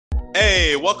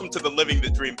Hey, welcome to the Living the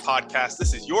Dream podcast.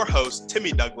 This is your host,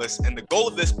 Timmy Douglas, and the goal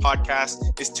of this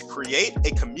podcast is to create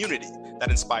a community that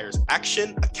inspires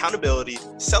action, accountability,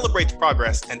 celebrates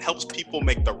progress, and helps people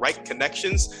make the right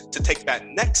connections to take that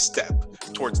next step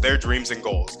towards their dreams and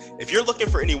goals. If you're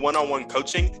looking for any one-on-one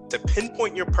coaching to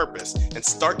pinpoint your purpose and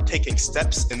start taking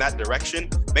steps in that direction,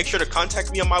 make sure to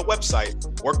contact me on my website,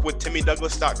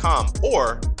 workwithtimmydouglas.com,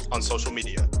 or on social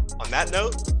media. On that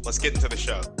note, let's get into the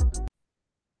show.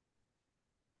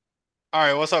 All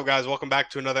right, what's up, guys? Welcome back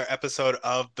to another episode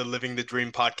of the Living the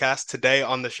Dream podcast. Today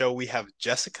on the show, we have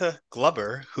Jessica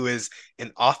Glover, who is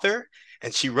an author,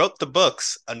 and she wrote the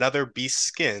books Another Beast's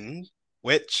Skin,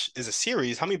 which is a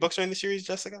series. How many books are in the series,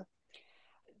 Jessica?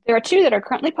 There are two that are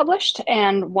currently published,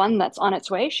 and one that's on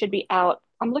its way should be out.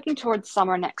 I'm looking towards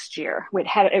summer next year. We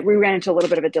ran into a little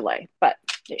bit of a delay, but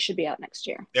it should be out next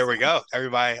year. There we go.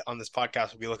 Everybody on this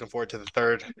podcast will be looking forward to the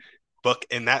third book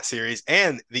in that series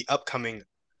and the upcoming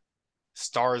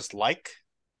Stars Like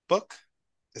book.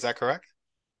 Is that correct?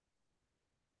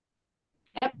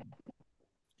 Yep.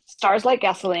 Stars Like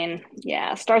Gasoline.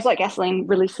 Yeah, Stars Like Gasoline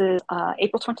releases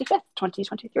April 25th,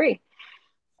 2023.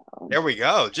 There we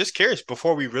go. Just curious,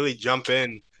 before we really jump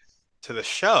in to the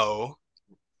show,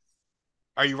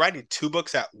 are you writing two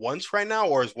books at once right now,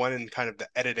 or is one in kind of the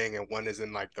editing and one is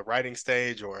in like the writing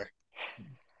stage, or?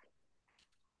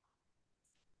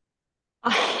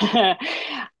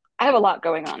 I have a lot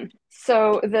going on.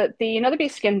 So the Another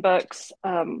Beast Skin books,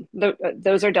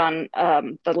 those are done.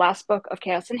 The last book of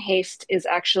Chaos and Haste is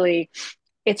actually,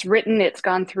 it's written, it's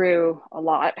gone through a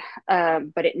lot,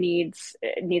 but it needs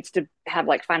to have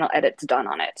like final edits done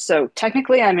on it. So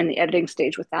technically, I'm in the editing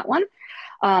stage with that one.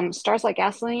 Stars Like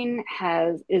Gasoline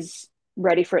is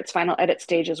ready for its final edit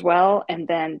stage as well. And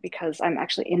then because I'm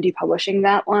actually indie publishing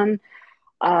that one,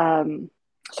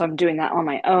 so I'm doing that on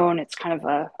my own. It's kind of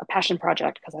a passion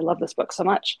project because I love this book so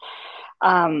much.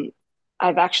 Um,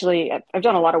 I've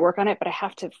done a lot of work on it, but I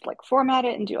have to like format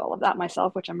it and do all of that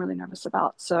myself, which I'm really nervous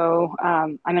about. So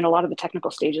I'm in a lot of the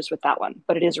technical stages with that one,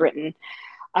 but it is written.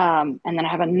 And then I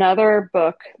have another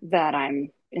book that I'm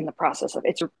in the process of.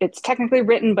 It's technically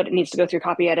written, but it needs to go through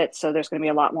copy edits. So there's going to be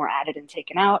a lot more added and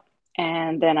taken out.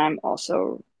 And then I've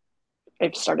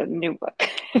started a new book,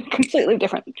 completely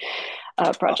different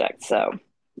project. So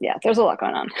yeah, there's a lot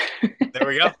going on. There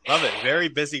we go. Love it. Very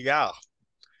busy gal.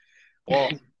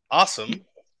 Well, awesome.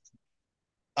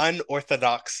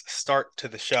 Unorthodox start to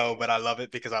the show, but I love it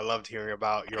because I loved hearing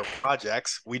about your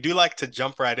projects. We do like to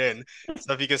jump right in.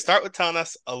 So if you can start with telling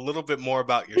us a little bit more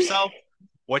about yourself,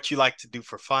 what you like to do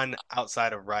for fun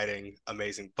outside of writing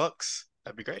amazing books,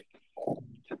 that'd be great.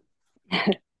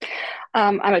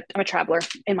 I'm a traveler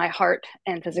in my heart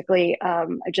and physically.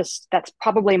 That's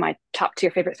probably my top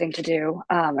tier favorite thing to do.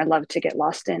 I love to get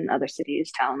lost in other cities,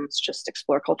 towns, just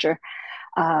explore culture.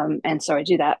 And so I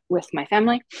do that with my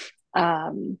family.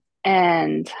 And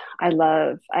I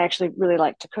actually really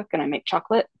like to cook and I make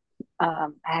chocolate. I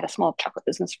had a small chocolate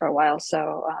business for a while,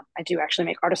 so I do actually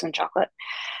make artisan chocolate.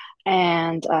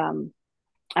 And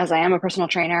as I am a personal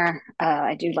trainer,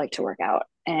 I do like to work out,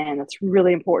 and it's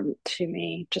really important to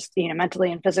me, just mentally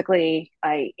and physically.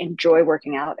 I enjoy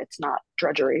working out. It's not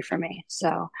drudgery for me.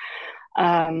 So,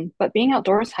 but being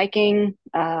outdoors, traveling,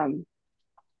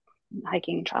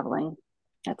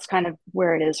 that's kind of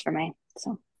where it is for me.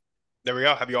 So there we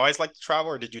go. Have you always liked to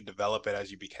travel, or did you develop it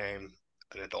as you became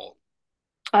an adult?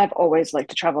 I've always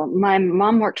liked to travel. My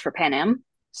mom worked for Pan Am,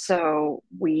 so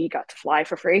we got to fly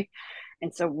for free.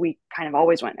 And so we kind of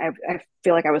always went. I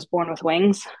feel like I was born with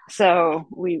wings, so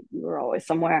we were always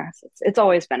somewhere. So it's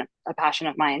always been a passion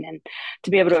of mine, and to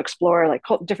be able to explore like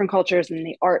different cultures and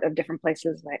the art of different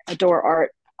places. I adore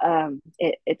art.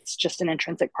 It's just an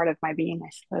intrinsic part of my being, I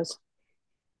suppose.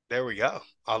 There we go.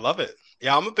 I love it.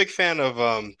 Yeah, I'm a big fan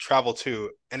of travel too,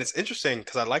 and it's interesting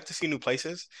because I like to see new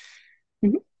places,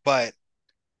 Mhm. but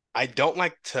I don't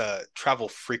like to travel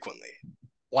frequently.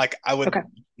 Like I would Okay.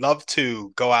 love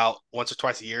to go out once or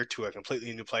twice a year to a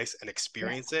completely new place and Yeah.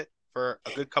 experience it for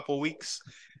a good couple of weeks,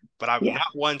 but I'm Yeah.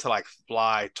 not one to like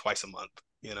fly twice a month,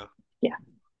 you know? Yeah.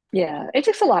 Yeah. It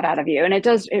takes a lot out of you, and it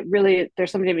does. It really. There's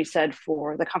something to be said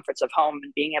for the comforts of home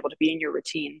and being able to be in your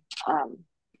routine.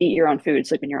 Eat your own food,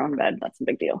 sleep in your own bed. That's a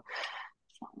big deal.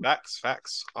 So, Facts,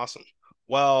 facts. Awesome.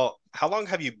 Well, how long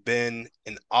have you been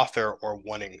an author or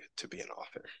wanting to be an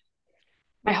author?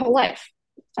 my whole life.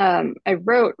 I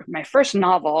wrote my first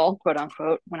novel, quote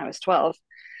unquote, when I was 12,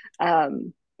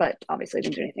 but obviously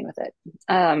didn't do anything with it.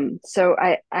 So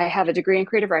I have a degree in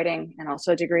creative writing and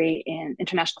also a degree in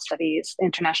international studies,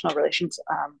 international relations,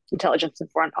 intelligence,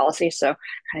 and foreign policy. So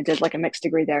kind of did like a mixed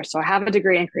degree there. So I have a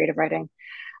degree in creative writing.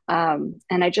 And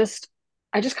I just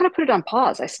I just kind of put it on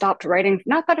pause. I stopped writing.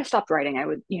 Not that I stopped writing. I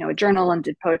would, journal and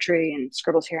did poetry and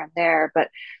scribbles here and there, but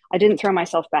I didn't throw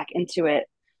myself back into it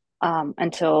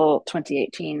until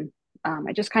 2018.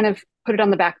 I just kind of put it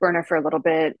on the back burner for a little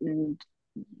bit and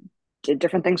did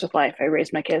different things with life. I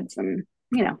raised my kids, and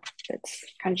it's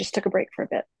kind of just took a break for a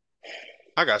bit.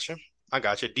 I got you. I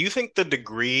got you. Do you think the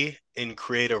degree in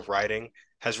creative writing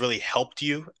has really helped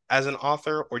you as an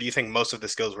author, or do you think most of the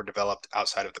skills were developed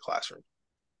outside of the classroom?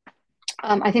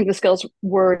 I think the skills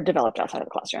were developed outside of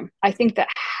the classroom. I think that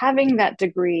having that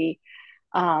degree,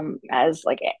 as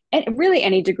like really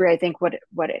any degree, I think what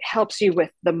it helps you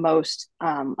with the most,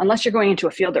 unless you're going into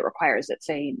a field that requires it,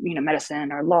 say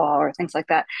medicine or law or things like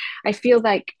that, I feel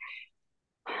like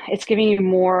it's giving you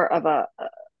more of a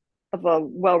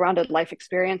well-rounded life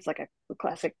experience, like a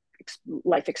classic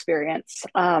life experience.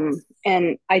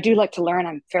 And I do like to learn.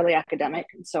 I'm fairly academic,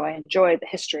 and so I enjoy the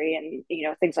history and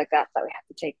things like that we have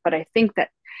to take. But I think that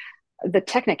the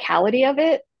technicality of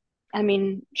it, I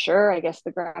mean, sure, I guess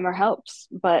the grammar helps,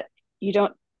 but you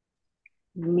don't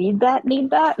need that.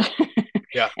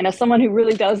 Yeah. And as someone who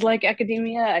really does like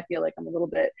academia, I feel like I'm a little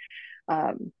bit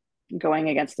um, going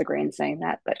against the grain saying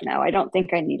that. But no, I don't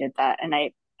think I needed that. And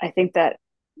I think that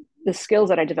the skills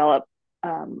that I developed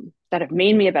that have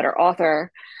made me a better author,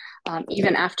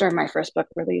 even after my first book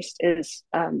released, is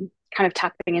kind of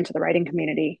tapping into the writing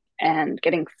community and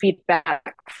getting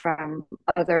feedback from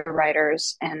other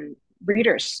writers and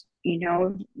readers,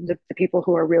 the people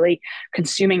who are really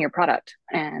consuming your product.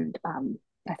 And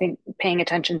I think paying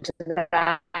attention to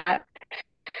that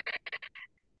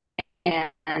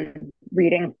and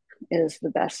reading is the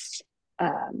best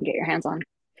get your hands on.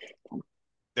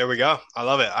 There we go. I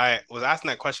love it. I was asking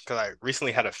that question because I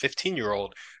recently had a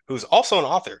 15-year-old who's also an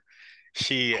author.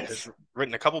 She Nice. has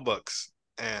written a couple books,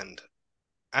 and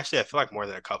actually, I feel like more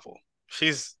than a couple.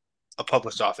 She's a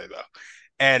published author, though.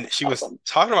 And she was Awesome.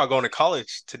 talking about going to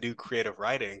college to do creative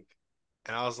writing.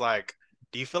 And I was like,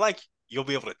 do you feel like you'll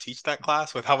be able to teach that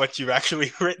class with how much you've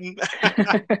actually written?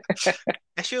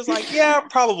 And she was like, yeah,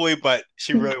 probably, but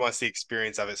she really wants the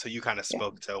experience of it. So you kind of Yeah.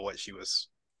 spoke to what she was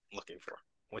looking for,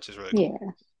 which is really cool.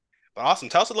 Yeah. But awesome.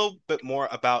 Tell us a little bit more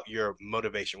about your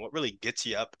motivation. What really gets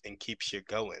you up and keeps you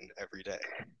going every day?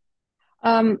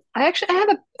 I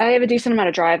have a decent amount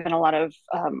of drive and a lot of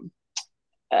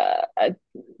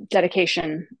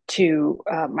dedication to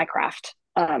my craft.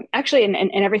 Actually,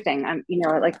 in everything, I'm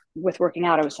like with working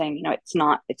out, I was saying, it's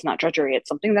not drudgery. It's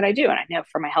something that I do, and I know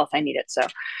for my health I need it. So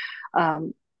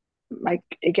um, I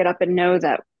get up and know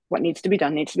that what needs to be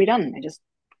done needs to be done. I just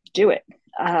do it.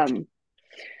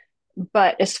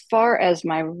 But as far as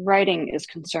my writing is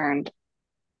concerned,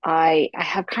 I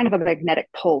have kind of a magnetic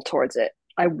pull towards it.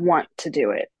 I want to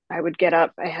do it. I would get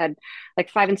up. I had like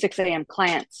 5 and 6 a.m.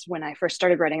 clients when I first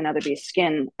started writing Another Beast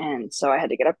Skin. And so I had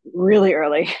to get up really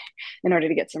early in order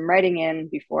to get some writing in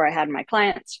before I had my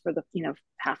clients for the,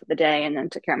 half of the day, and then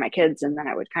took care of my kids. And then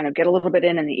I would kind of get a little bit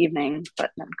in the evening,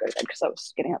 but then go to bed because I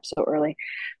was getting up so early.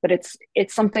 But it's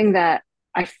something that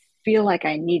I feel like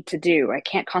I need to do. I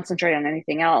can't concentrate on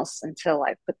anything else until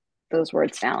I put those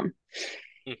words down.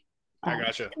 Hmm, I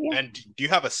gotcha. Yeah. And do you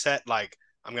have a set, like,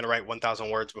 I'm going to write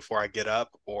 1,000 words before I get up,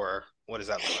 or what does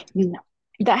that look like? No,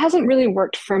 that hasn't really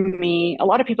worked for me. A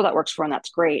lot of people that works for, and that's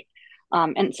great.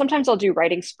 And sometimes I'll do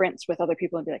writing sprints with other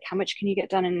people and be like, how much can you get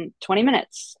done in 20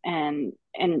 minutes? And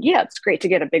yeah, it's great to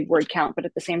get a big word count, but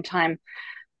at the same time,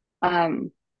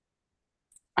 um,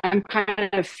 I'm kind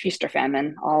of feast or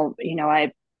famine. I'll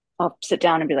sit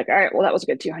down and be like, all right, well, that was a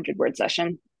good 200 word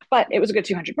session, but it was a good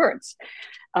 200 words.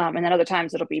 And then other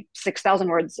times it'll be 6,000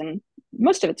 words, and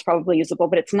most of it's probably usable,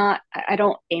 but it's not, I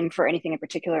don't aim for anything in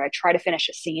particular. I try to finish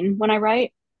a scene when I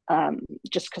write,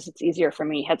 just because it's easier for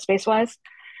me headspace wise,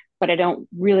 but I don't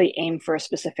really aim for a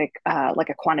specific, like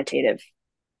a quantitative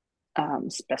anyway.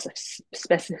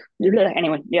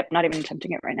 Yep. Not even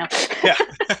attempting it right now. Yeah.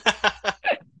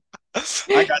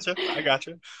 I gotcha. I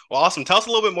gotcha. Well, awesome. Tell us a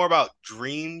little bit more about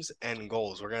dreams and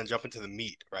goals. We're going to jump into the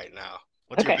meat right now.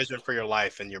 What's your Okay. vision for your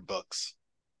life and your books?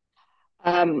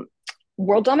 Um,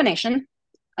 World domination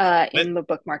in the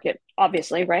book market,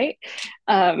 obviously, right?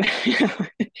 Um,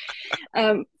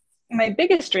 um, my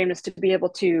biggest dream is to be able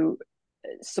to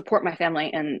support my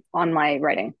family and on my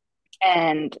writing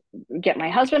and get my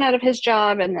husband out of his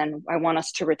job. And then I want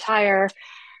us to retire.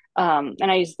 And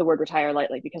I use the word retire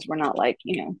lightly because we're not like,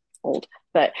 old,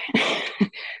 but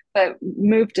but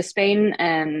move to Spain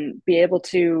and be able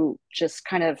to just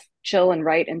kind of chill and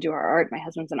write and do our art. My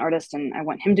husband's an artist, and I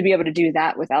want him to be able to do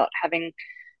that without having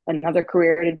another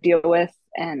career to deal with.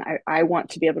 And I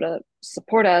want to be able to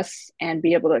support us and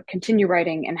be able to continue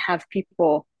writing and have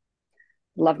people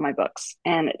love my books.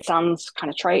 And it sounds kind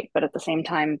of trite, but at the same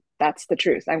time, that's the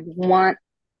truth. I want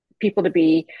people to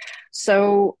be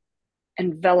so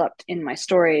enveloped in my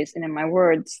stories and in my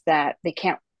words that they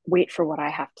can't wait for what I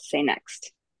have to say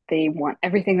next. They want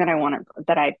everything that I want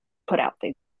that I put out.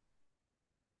 They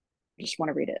just want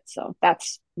to read it. So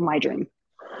that's my dream.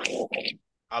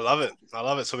 I love it. I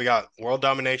love it. So we got world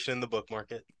domination in the book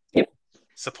market. Yep.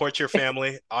 Support your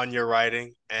family on your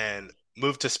writing and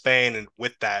move to Spain, and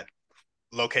with that,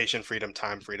 location freedom,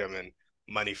 time freedom, and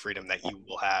money freedom that you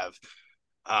will have.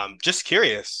 Just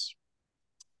curious.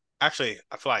 Actually,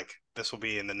 I feel like this will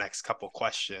be in the next couple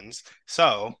questions.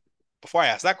 So before I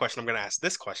ask that question, I'm going to ask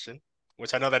this question,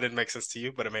 which I know that didn't make sense to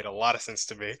you, but it made a lot of sense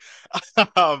to me.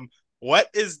 um, what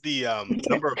is the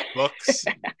number of books?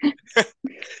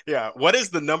 Yeah, what is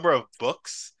the number of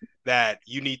books that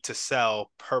you need to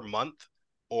sell per month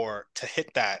or to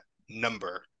hit that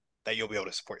number that you'll be able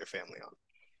to support your family on?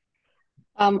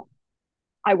 Um,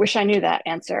 I wish I knew that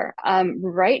answer.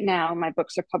 Right now, my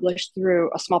books are published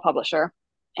through a small publisher,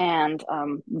 and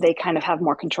they kind of have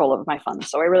more control over my funds.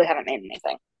 So I really haven't made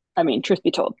anything. I mean, truth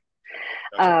be told.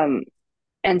 Gotcha.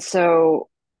 And so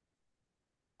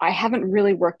I haven't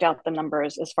really worked out the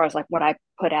numbers as far as like what I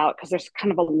put out because there's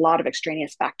kind of a lot of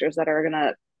extraneous factors that are going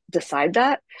to decide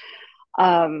that.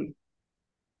 Um,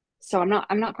 so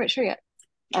I'm not quite sure yet.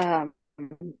 Um,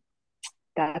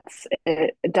 that's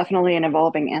definitely an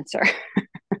evolving answer.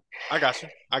 I got you.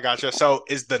 I got you. So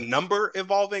is the number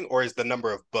evolving or is the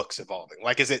number of books evolving?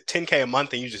 Like, is it 10K a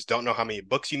month and you just don't know how many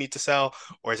books you need to sell?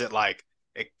 Or is it like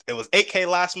it was 8K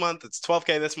last month, it's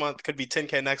 12K this month, could be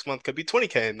 10K next month, could be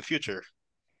 20K in the future?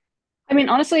 I mean,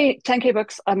 honestly, 10K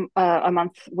books a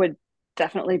month would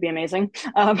definitely be amazing.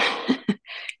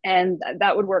 And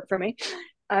that would work for me.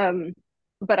 Um,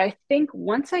 but I think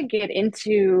once I get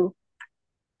into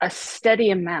a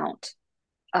steady amount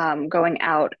going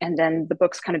out and then the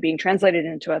books kind of being translated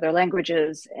into other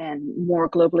languages and more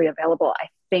globally available, I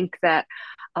think that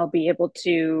I'll be able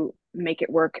to make it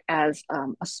work as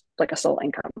like a sole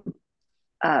income.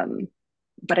 Um,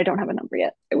 but I don't have a number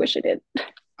yet. I wish I did.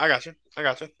 I got you. I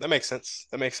got you. That makes sense.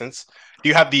 That makes sense. Do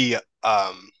you have the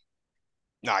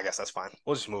no, I guess that's fine.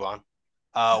 We'll just move on.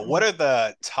 What are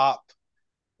the top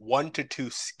 1 to 2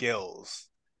 skills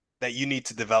that you need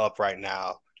to develop right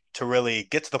now to really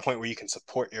get to the point where you can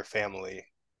support your family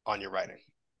on your writing?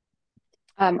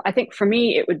 I think for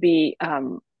me, it would be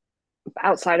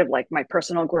outside of like my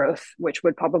personal growth, which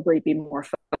would probably be more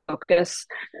focus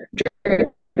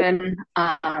driven.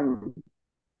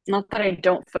 Not that I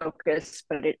don't focus,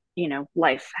 but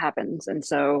life happens. And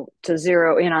so to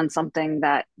zero in on something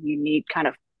that you need kind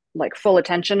of like full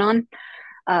attention on,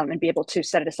 and be able to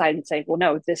set it aside and say, well,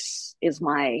 no, this is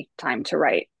my time to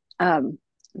write.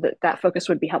 That focus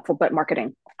would be helpful, but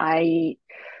marketing, I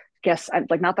guess I'm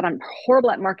like, not that I'm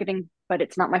horrible at marketing, but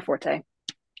it's not my forte.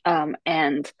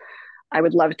 And I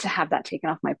would love to have that taken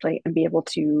off my plate and be able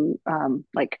to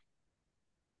like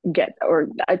get or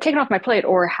take it off my plate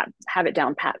or have it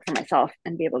down pat for myself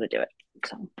and be able to do it.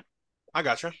 So I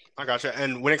gotcha. I gotcha.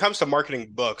 And when it comes to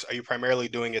marketing books, are you primarily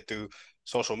doing it through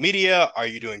social media? Are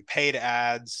you doing paid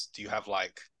ads? Do you have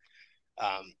like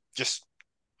just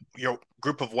your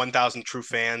group of 1,000 true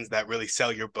fans that really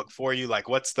sell your book for you? Like,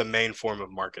 what's the main form of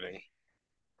marketing?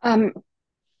 um,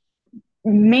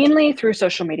 mainly through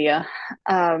social media.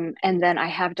 And then I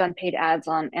have done paid ads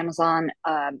on Amazon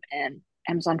and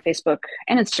Amazon, Facebook,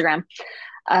 and Instagram,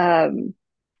 um,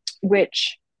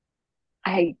 which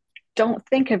I don't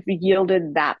think have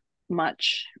yielded that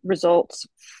much results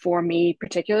for me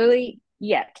particularly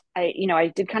yet.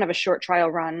 I did kind of a short trial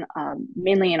run,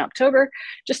 mainly in October,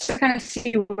 just to kind of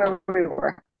see where we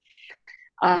were,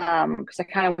 because I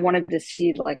kind of wanted to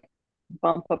see like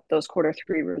bump up those quarter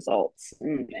 3 results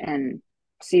and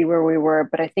see where we were.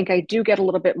 But I think I do get a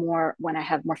little bit more when I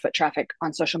have more foot traffic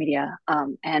on social media.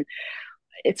 And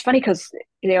it's funny because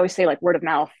they always say like word of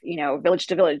mouth, village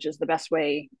to village is the best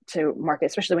way to market,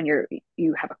 especially when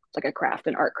you have like a craft,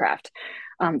 an art craft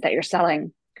that you're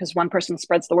selling. Because one person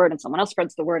spreads the word and someone else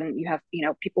spreads the word, and you have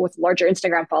people with larger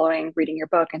Instagram following reading your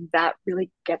book, and that really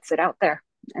gets it out there.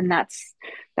 And that's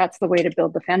the way to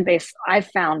build the fan base I've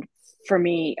found for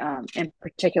me in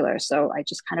particular. So I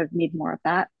just kind of need more of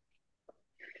that.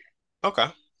 Okay.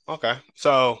 Okay.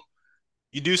 So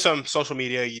you do some social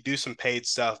media, you do some paid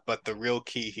stuff, but the real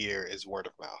key here is word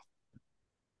of mouth.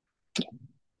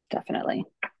 Definitely.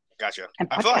 Gotcha. And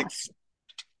I feel like podcasts.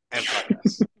 and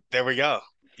podcasts. There we go.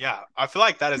 Yeah, I feel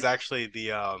like that is actually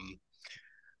the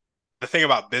thing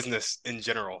about business in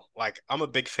general. Like I'm a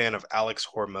big fan of Alex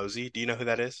Hormozy. Do you know who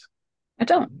that is? I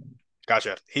don't.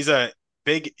 Gotcha. He's a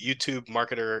big YouTube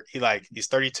marketer. He's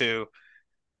 32.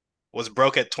 was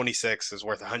broke at 26, is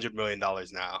worth $100 million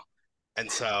now.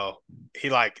 And so he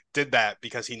like did that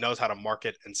because he knows how to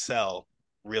market and sell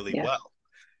really Yeah. well.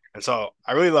 And so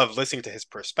I really love listening to his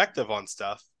perspective on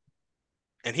stuff.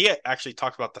 And he actually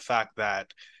talked about the fact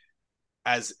that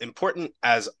as important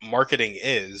as marketing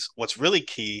is, what's really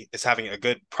key is having a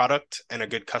good product and a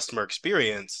good customer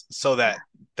experience so Yeah. that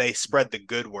they spread the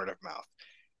good word of mouth.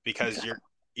 Because Exactly. you're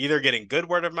either getting good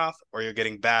word of mouth or you're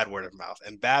getting bad word of mouth,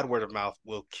 and bad word of mouth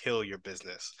will kill your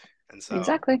business. And so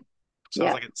Exactly. sounds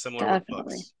Yeah, like it's similar with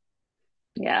definitely. books.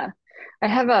 Yeah. I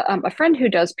have a friend who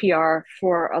does PR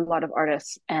for a lot of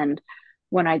artists. And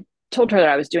when I told her that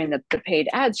I was doing the paid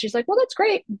ads, she's like, well, that's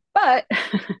great. But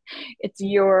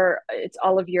it's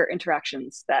all of your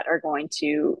interactions that are going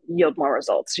to yield more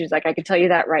results. She's like, I can tell you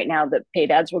that right now that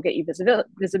paid ads will get you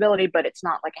visibility, but it's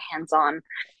not like a hands-on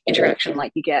interaction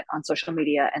like you get on social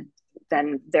media and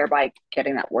then thereby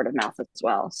getting that word of mouth as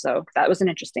well. So that was an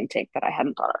interesting take that I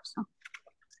hadn't thought of. So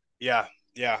Yeah,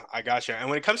 yeah, I gotcha. And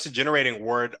when it comes to generating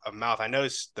word of mouth, I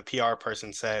noticed the PR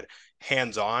person said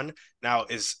hands on. Now,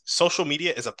 is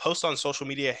a post on social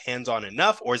media hands on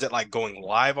enough, or is it like going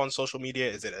live on social media?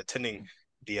 Is it attending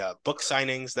the book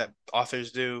signings that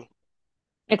authors do?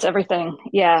 it's everything.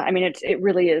 Yeah. I mean, it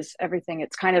really is everything.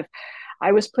 It's kind of,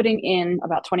 I was putting in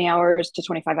about 20 hours to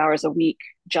 25 hours a week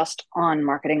just on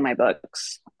marketing my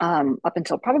books. Up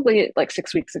until probably like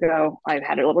 6 weeks ago, I've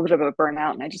had a little bit of a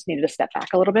burnout and I just needed to step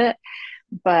back a little bit.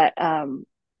 But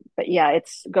yeah,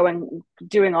 it's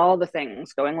doing all the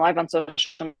things, going live on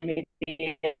social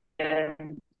media,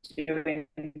 doing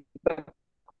book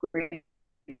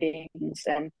readings,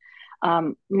 and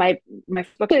my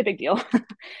book is a big deal.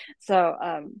 So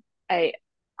I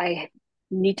I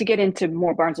need to get into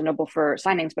more Barnes and Noble for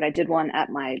signings, but I did one at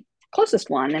my closest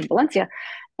one in Valencia,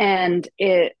 and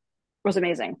it was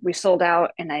amazing. We sold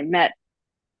out, and I met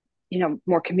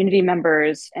more community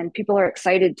members, and people are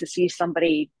excited to see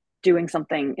somebody doing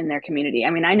something in their community.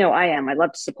 I mean, I know I am. I love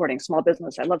supporting small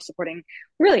business. I love supporting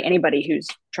really anybody who's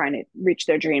trying to reach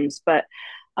their dreams. But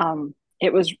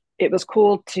it was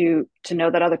cool to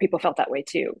know that other people felt that way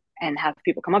too, and have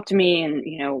people come up to me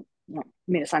and want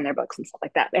me to sign their books and stuff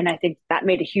like that. And I think that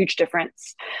made a huge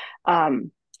difference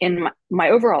in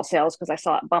my overall sales, because I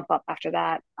saw it bump up after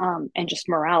that, and just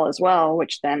morale as well,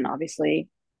 which then obviously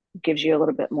gives you a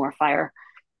little bit more fire.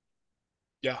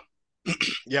 Yeah.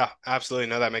 Yeah, absolutely.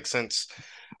 No, that makes sense.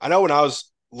 I know when I was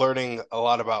learning a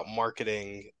lot about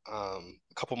marketing a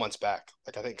couple months back,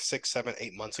 like I think 6, 7,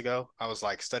 8 months ago, I was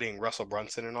like studying Russell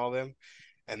Brunson and all them.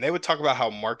 And they would talk about how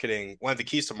marketing, one of the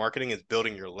keys to marketing is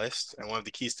building your list. And one of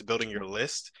the keys to building your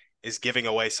list is giving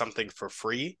away something for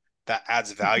free that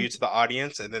adds value to the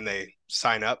audience. And then they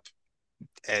sign up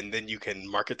and then you can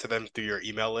market to them through your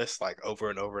email list like over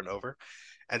and over and over.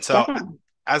 And so Definitely.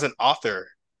 as an author,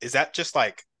 is that just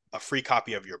like a free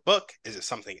copy of your book? Is it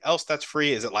something else that's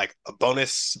free? Is it like a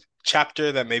bonus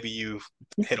chapter that maybe you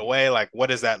hit away? Like, what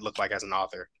does that look like as an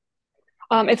author?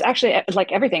 It's actually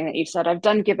like everything that you said. I've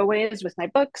done giveaways with my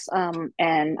books,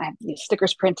 and I have these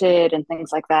stickers printed and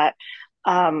things like that.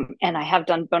 And I have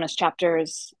done bonus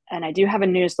chapters, and I do have a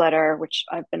newsletter, which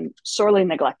I've been sorely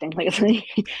neglecting lately.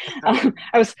 I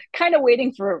was kind of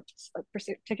waiting for a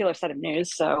particular set of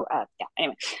news. So yeah,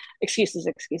 anyway, excuses.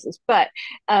 But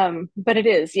it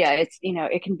is, yeah, it's,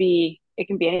 it can be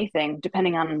anything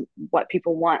depending on what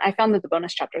people want. I found that the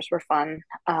bonus chapters were fun.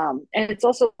 And it's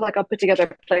also like I'll put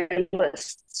together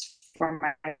playlists for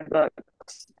my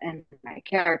books and my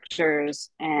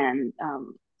characters, and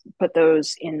put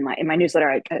those in my newsletter.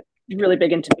 I'm really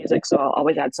big into music, so I'll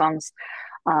always add songs,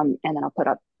 and then I'll put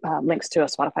up links to a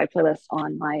Spotify playlist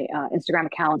on my Instagram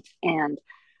account. And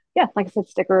yeah, like I said,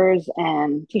 stickers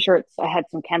and T-shirts. I had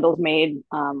some candles made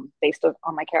based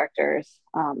on my characters,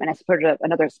 and I supported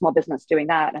another small business doing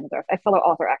that, another a fellow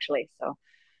author actually. So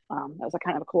that was a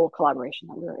kind of a cool collaboration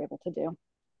that we were able to do.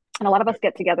 And a lot of us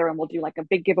get together and we'll do like a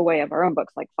big giveaway of our own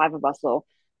books. Like five of us will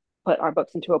put our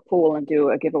books into a pool and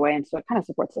do a giveaway, and so it kind of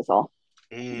supports us all.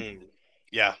 Mm,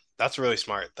 yeah, that's really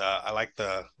smart. I like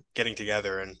the getting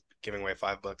together and giving away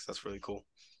 5 books. That's really cool.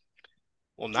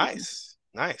 Well, Yeah. nice.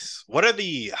 Nice. What are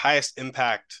the highest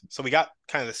impact? So we got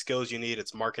kind of the skills you need.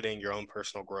 It's marketing, your own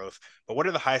personal growth. But what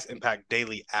are the highest impact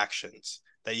daily actions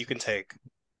that you can take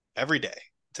every day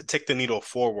to tick the needle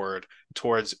forward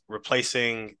towards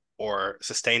replacing or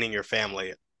sustaining your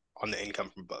family on the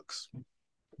income from books?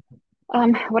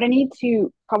 What I need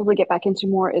to probably get back into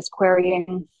more is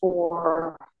querying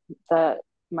for the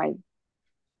my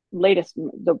latest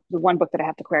the one book that I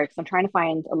have to query, because I'm trying to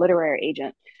find a literary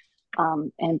agent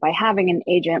And by having an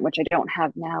agent, which I don't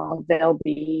have now, they'll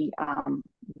be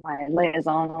my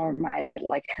liaison, or my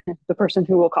like the person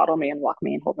who will coddle me and walk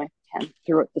me and hold my hand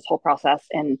through this whole process,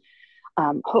 and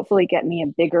hopefully get me a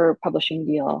bigger publishing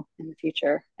deal in the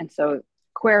future. And so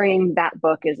querying that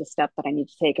book is a step that I need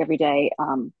to take every day.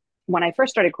 When I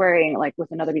first started querying, like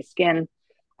with Another Beast Skin,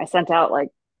 I sent out like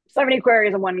 70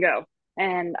 queries in one go.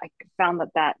 And I found that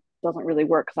that doesn't really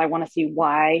work because I want to see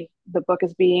why the book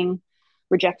is being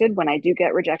rejected when I do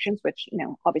get rejections, which,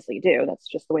 obviously you do. That's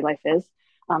just the way life is.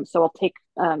 So I'll take,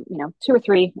 two or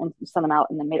three and send them out,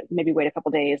 and then maybe wait a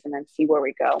couple days and then see where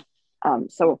we go.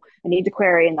 So I need to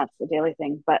query, and that's the daily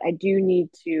thing. But I do need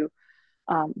to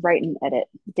write and edit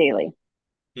daily.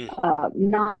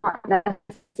 Not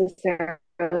necessarily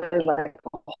like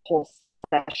a whole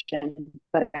session,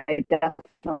 but I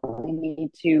definitely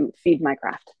need to feed my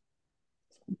craft.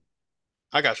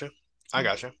 I got you. I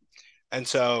got you. And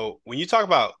so when you talk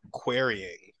about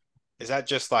querying, is that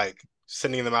just like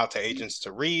sending them out to agents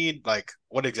to read? Like,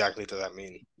 what exactly does that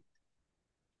mean?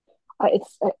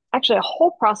 It's actually a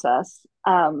whole process,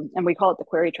 and we call it the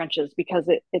query trenches because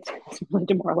it's really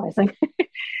demoralizing.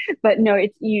 But no,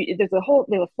 there's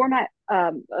a format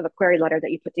of a query letter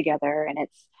that you put together, and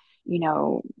it's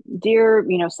dear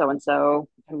so and so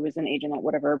who is an agent at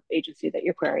whatever agency that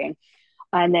you're querying,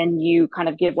 and then you kind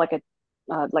of give like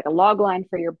a log line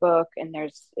for your book, and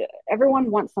there's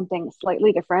everyone wants something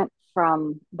slightly different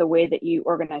from the way that you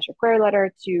organize your query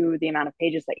letter to the amount of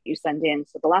pages that you send in.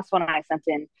 So the last one I sent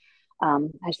in,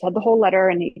 I just had the whole letter,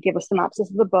 and you give a synopsis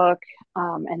of the book,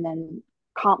 and then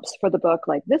comps for the book.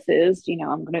 Like, this is,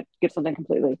 I'm going to give something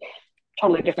completely,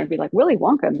 totally different. Be like Willy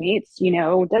Wonka meets,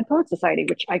 Dead Poet Society,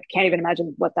 which I can't even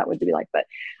imagine what that would be like. But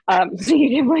so you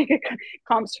give like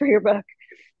comps for your book,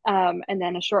 and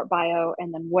then a short bio,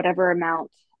 and then whatever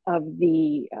amount of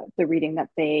the reading that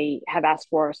they have asked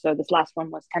for. So this last one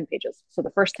was 10 pages. So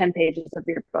the first 10 pages of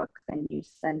your book, then you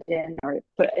send in or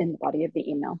put in the body of the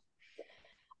email.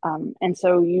 And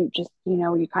so you just,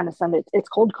 you kind of send it, it's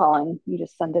cold calling. You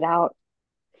just send it out.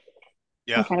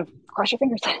 Yeah. And kind of cross your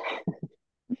fingers.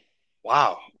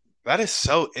 Wow. That is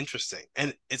so interesting.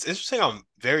 And it's interesting on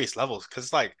various levels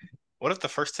because, like, what if the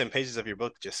first 10 pages of your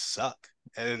book just suck?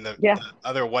 And then the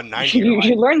other 190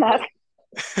 you learn that.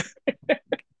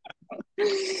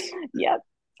 Yeah.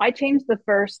 I changed like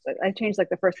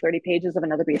the first 30 pages of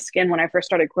Another Beast Skin when I first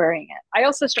started querying it. I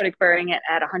also started querying it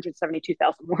at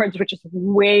 172,000 words, which is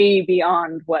way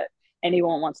beyond what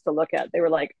anyone wants to look at. They were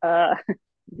like,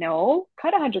 no,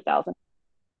 cut 100,000.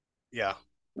 Yeah.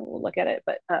 We'll look at it.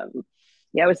 But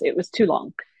it was too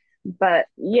long. But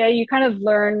yeah, you kind of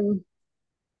learn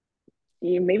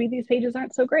maybe these pages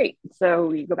aren't so great.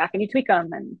 So you go back and you tweak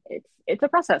them, and it's a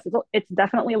process. It's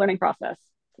definitely a learning process.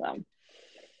 So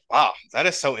wow, that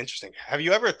is so interesting. Have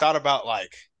you ever thought about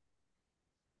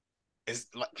is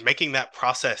like making that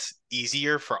process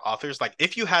easier for authors? Like,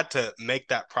 if you had to make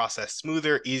that process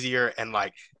smoother, easier, and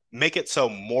like make it so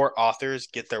more authors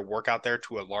get their work out there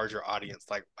to a larger audience,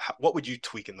 like what would you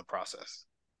tweak in the process?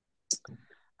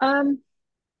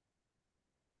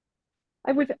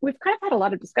 We've kind of had a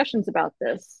lot of discussions about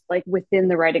this, like within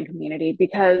the writing community,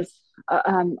 because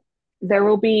there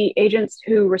will be agents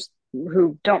who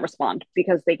don't respond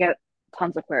because they get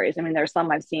tons of queries. I mean, there's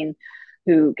some I've seen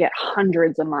who get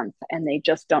hundreds a month, and they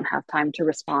just don't have time to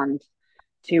respond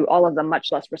to all of them,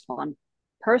 much less respond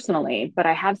personally. But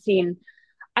I actually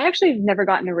never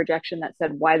gotten a rejection that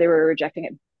said why they were rejecting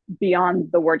it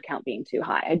beyond the word count being too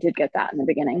high. I did get that in the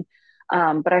beginning.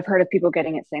 But I've heard of people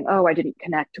getting it saying, oh, I didn't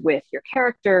connect with your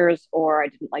characters, or I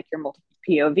didn't like your multiple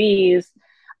POVs.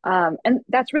 And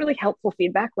that's really helpful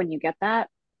feedback when you get that.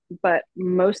 But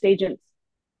most agents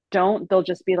don't. They'll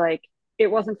just be like,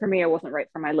 it wasn't for me. It wasn't right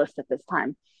for my list at this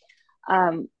time.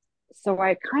 So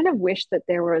I kind of wish that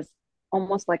there was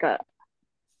almost like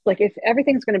if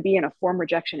everything's going to be in a form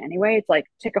rejection anyway, it's like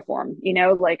tick a form,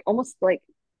 like almost like,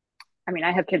 I mean,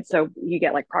 I have kids, so you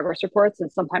get like progress reports,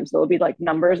 and sometimes there'll be like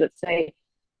numbers that say,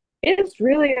 it's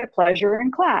really a pleasure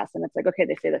in class. And it's like, okay,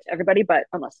 they say that to everybody, but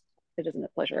unless it isn't a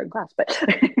pleasure in class, but,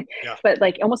 yeah. But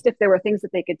like almost if there were things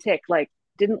that they could tick, like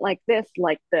didn't like this,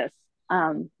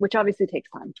 which obviously takes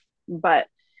time, but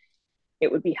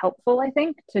it would be helpful, I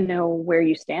think, to know where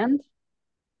you stand.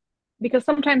 Because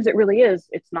sometimes it really is,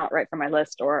 it's not right for my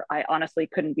list, or I honestly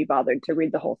couldn't be bothered to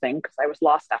read the whole thing because I was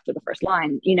lost after the first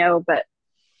line, but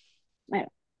I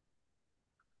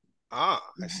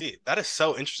I see. That is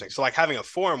so interesting. So like having a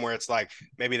forum where it's like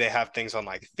maybe they have things on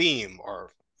like theme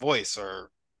or voice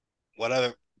or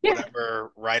whatever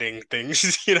writing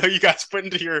things you guys put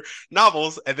into your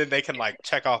novels, and then they can like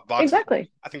check off boxes.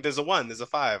 Exactly. I think there's a 1, there's a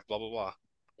 5, blah blah blah.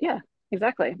 Yeah.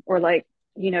 exactly. Or like,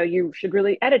 you should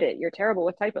really edit it. You're terrible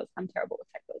with typos. I'm terrible with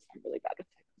typos. I'm really bad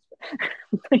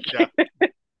with Yeah,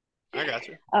 typos. I got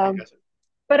you. I um, got you.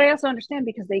 but I also understand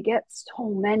because they get so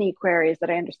many queries that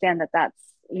I understand that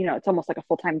it's almost like a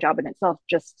full-time job in itself,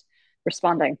 just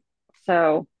responding.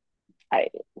 So I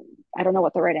I don't know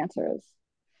what the right answer is.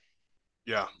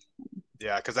 Yeah,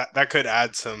 yeah, because that could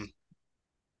add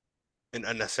an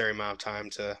unnecessary amount of time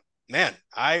to. Man,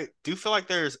 I do feel like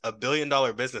there's $1 billion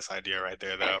business idea right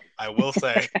there, though. I will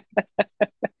say,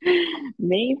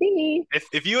 Maybe.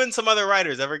 if you and some other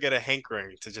writers ever get a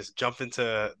hankering to just jump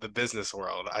into the business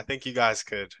world, I think you guys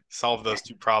could solve those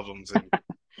two problems and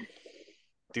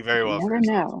do very You well for never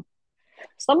yourselves. know.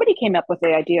 Somebody came up with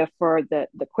the idea for the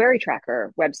query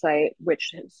tracker website,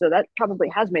 which so that probably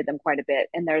has made them quite a bit.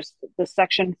 And there's the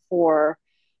section for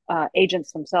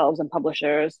agents themselves and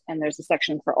publishers, and there's a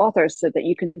section for authors so that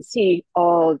you can see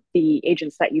all the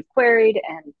agents that you've queried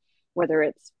and whether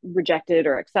it's rejected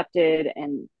or accepted.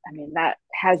 And I mean that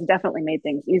has definitely made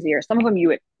things easier. Some of them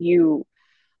you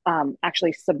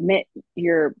actually submit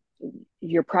your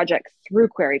your project through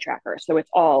Query Tracker, so it's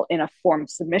all in a form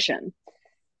submission,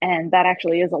 and that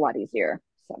actually is a lot easier.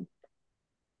 So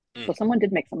Mm. someone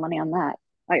did make some money on that,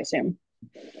 I assume.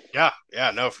 Yeah,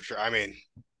 yeah, no, for sure. I mean,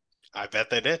 I bet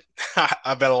they did.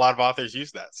 I bet a lot of authors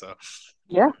use that. So,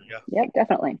 Yeah, yeah, yeah,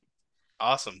 definitely.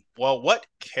 awesome. Well, what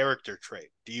character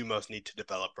trait do you most need to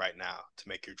develop right now to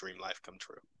make your dream life come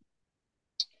true?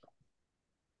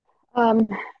 Um,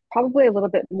 Probably a little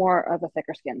bit more of a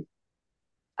thicker skin.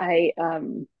 I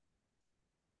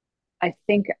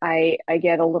think I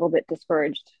get a little bit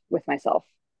discouraged with myself,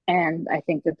 and I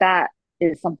think that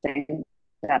is something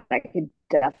that I could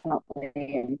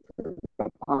definitely improve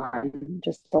upon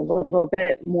just a little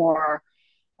bit more.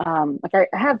 Like I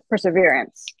have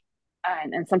perseverance,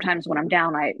 and sometimes when I'm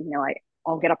down,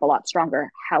 I'll get up a lot stronger.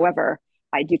 However,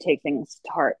 I do take things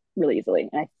to heart really easily,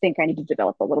 and I think I need to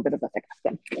develop a little bit of a thick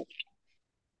skin.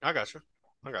 I got you.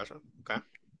 I got you. Okay,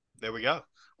 there we go.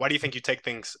 Why do you think you take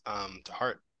things to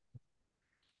heart?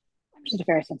 I'm just a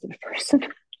very sensitive person.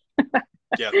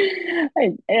 Yeah.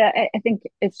 I think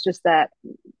it's just that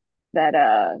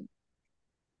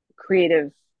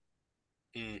creative,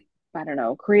 Mm, I don't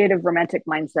know, creative romantic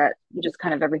mindset. You just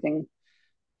kind of everything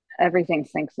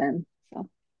sinks in. So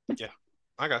yeah,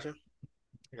 I got you.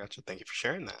 I got you. Thank you for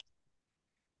sharing that.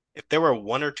 If there were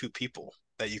one or two people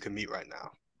that you can meet right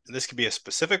now, and this could be a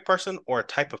specific person or a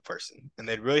type of person, and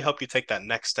they'd really help you take that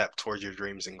next step towards your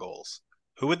dreams and goals,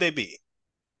 who would they be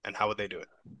and how would they do it?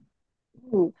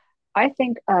 ooh, I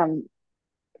think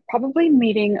probably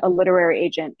meeting a literary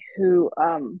agent who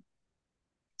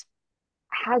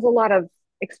has a lot of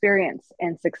experience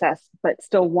and success, but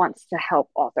still wants to help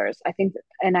authors. I think,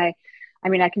 and I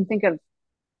mean, I can think of,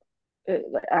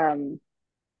 um,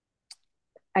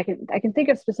 I can think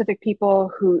of specific people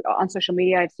who on social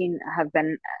media I've seen have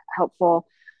been helpful.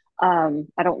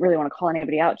 I don't really want to call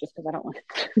anybody out just because I don't want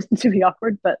it to be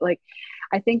awkward, but like,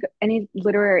 I think any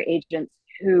literary agents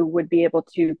who would be able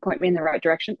to point me in the right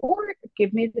direction or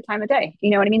give me the time of day.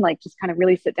 You know what I mean? Like, just kind of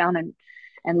really sit down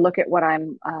and look at what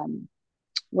I'm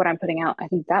putting out. I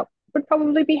think that would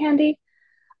probably be handy,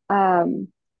 um,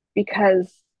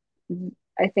 because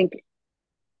I think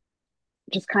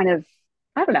just kind of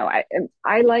I don't know.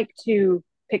 I like to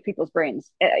pick people's brains,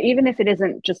 even if it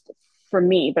isn't just for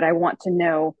me, but I want to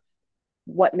know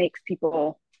what makes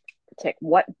people tick,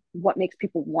 what makes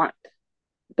people want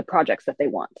the projects that they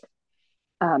want.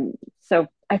 So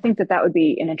I think that would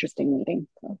be an interesting meeting.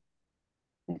 So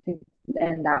I think,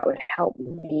 and that would help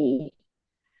me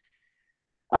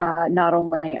not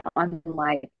only on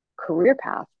my career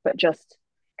path, but just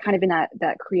kind of in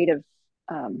that creative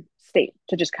state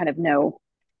to just kind of know.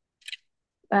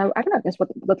 I don't know. I guess what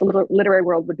the literary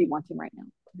world would be wanting right now.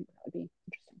 I think that would be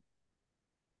interesting.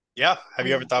 Yeah. I Have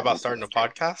you don't ever know if thought that about makes starting a sense.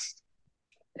 podcast?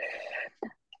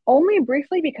 Only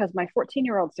briefly because my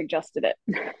 14-year-old suggested it.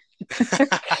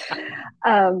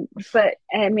 But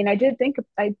I mean, I did think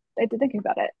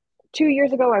about it. 2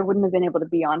 years ago, I wouldn't have been able to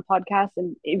be on podcasts,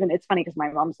 and even it's funny because my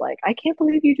mom's like, "I can't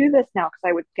believe you do this now," because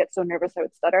I would get so nervous I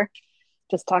would stutter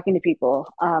just talking to people.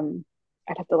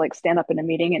 I'd have to like stand up in a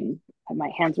meeting and my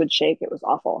hands would shake. It was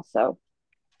awful. So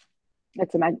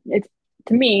it's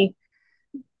to me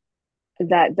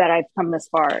that I've come this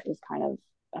far is kind of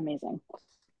amazing.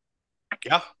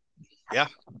 Yeah. Yeah.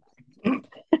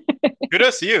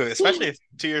 Kudos to you, especially if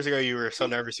 2 years ago you were so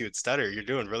nervous you would stutter. You're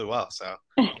doing really well. So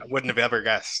I wouldn't have ever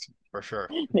guessed for sure.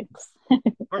 Of Thanks. Thank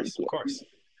course, of you. course.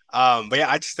 But yeah,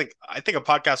 I think a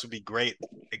podcast would be great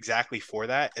exactly for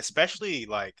that. Especially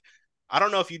like I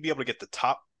don't know if you'd be able to get the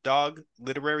top dog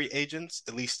literary agents,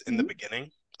 at least in the Mhm.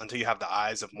 beginning. until you have the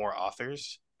eyes of more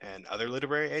authors and other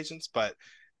literary agents. But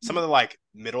some of the like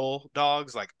middle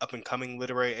dogs, like up and coming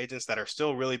literary agents that are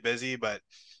still really busy but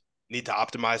need to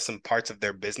optimize some parts of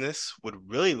their business would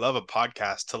really love a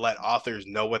podcast to let authors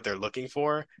know what they're looking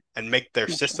for and make their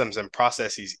systems and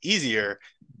processes easier.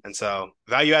 And so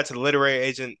value add to the literary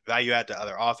agent, value add to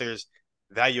other authors,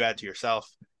 value add to yourself.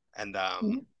 And I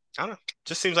don't know,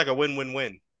 just seems like a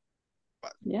win-win-win.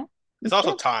 But Yeah. it's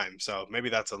also time, so maybe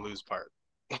that's a lose part.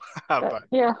 But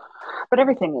Yeah, but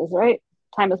everything is, right?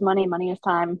 Time is money, money is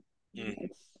time. mhm.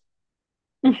 It's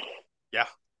Yeah,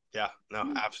 yeah, no,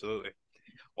 absolutely.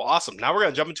 Well, awesome. Now we're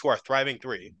gonna jump into our thriving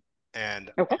three. And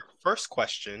okay. our first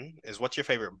question is, what's your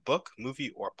favorite book,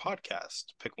 movie, or podcast?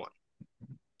 Pick one.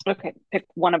 Okay, pick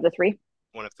one of the three.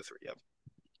 One of the three. Yep.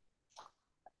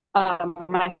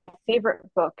 My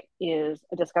favorite book is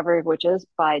A Discovery of Witches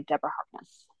by Deborah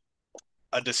Harkness.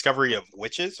 A Discovery of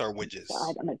Witches or So I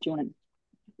Widges? don't know. Do you want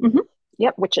to? Mm-hmm.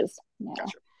 Yep, witches. Yeah,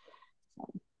 Gotcha. so,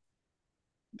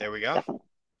 There we go. definitely.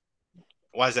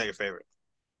 Why is that your favorite?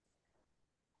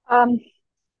 Um,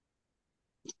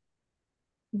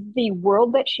 the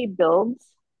world that she builds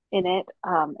in it,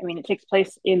 I mean, it takes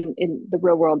place in the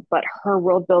real world, but her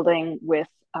world building with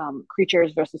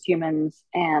creatures versus humans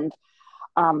and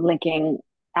linking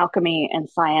alchemy and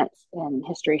science and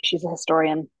history. She's a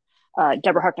historian.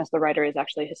 Deborah Harkness, the writer, is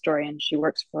actually a historian. She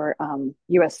works for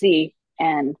USC,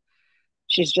 and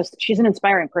she's an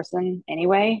inspiring person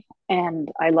anyway. And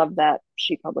I love that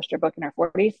she published her book in her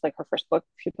 40s, like her first book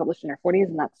she published in her 40s,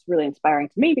 and that's really inspiring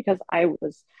to me because I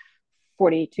was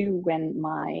 42 when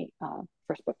my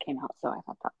first book came out, so I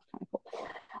thought that was kind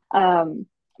of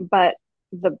cool. But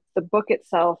the book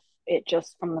itself, it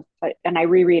just from the and I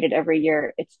reread it every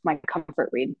year. It's my comfort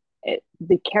read.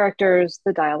 The characters,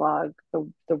 the dialogue,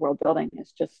 the world building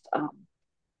is just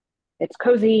it's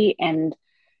cozy, and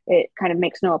it kind of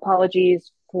makes no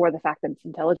apologies for the fact that it's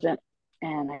intelligent,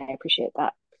 and I appreciate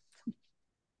that.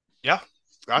 Yeah,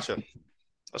 gotcha.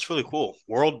 That's really cool.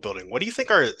 World building. What do you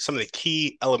think are some of the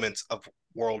key elements of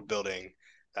world building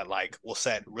that like will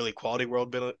set really quality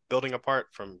building apart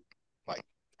from like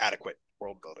adequate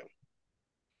world building?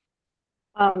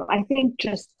 I think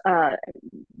just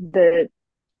the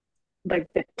the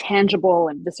tangible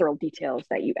and visceral details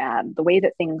that you add, the way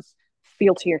that things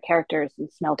feel to your characters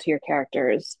and smell to your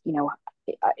characters.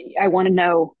 I want to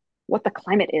know what the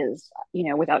climate is,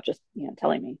 without just,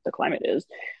 telling me the climate is.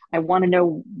 I want to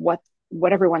know what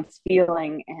everyone's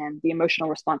feeling and the emotional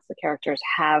response the characters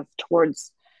have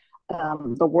towards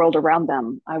the world around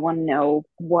them. I want to know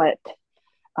what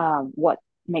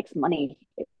makes money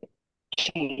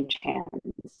change hands.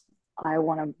 I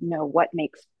want to know what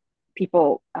makes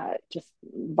people just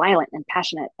violent and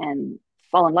passionate and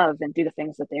fall in love and do the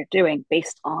things that they're doing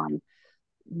based on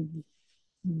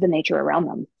the nature around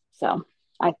them. So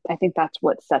I think that's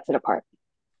what sets it apart.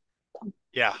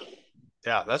 Yeah.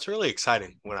 Yeah, that's really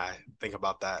exciting when I think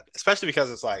about that, especially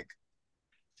because it's like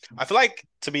I feel like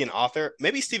to be an author,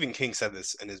 maybe Stephen King said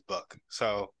this in his book,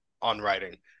 so on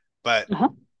writing, but Uh-huh.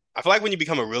 I feel like when you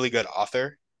become a really good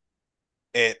author,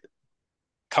 it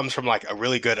comes from like a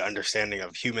really good understanding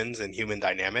of humans and human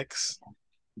dynamics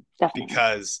Definitely.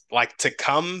 because like to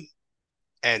come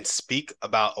and speak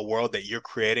about a world that you're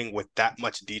creating with that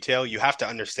much detail, you have to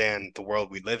understand the world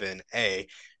we live in, A,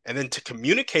 and then to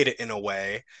communicate it in a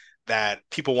way that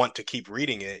people want to keep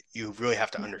reading it, you really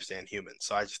have to Yeah, understand humans.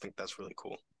 So I just think that's really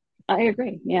cool. I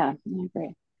agree. Yeah, I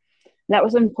agree. That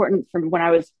was important for when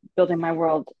I was building my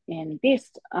world in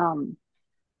Beast.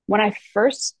 When I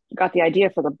first got the idea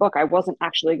for the book, I wasn't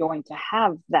actually going to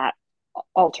have that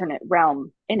alternate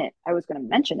realm in it. I was going to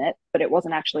mention it, but it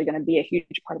wasn't actually going to be a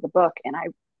huge part of the book. And I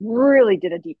really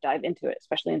did a deep dive into it,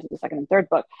 especially into the second and third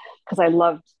book, because I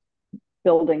loved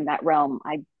building that realm.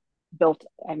 I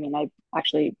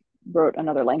actually wrote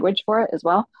another language for it as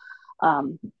well,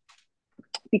 um,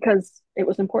 because it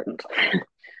was important.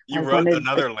 You I wrote wanted,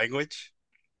 another language?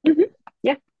 mhm,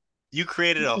 yeah, You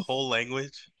created a because whole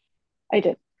language? I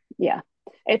did. Yeah.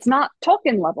 It's not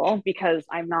Tolkien level because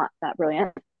I'm not that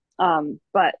brilliant.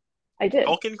 But I did.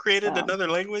 Tolkien created So another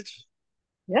language?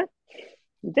 yeah,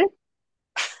 I did.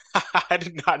 I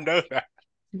did not know that.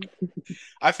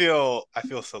 I feel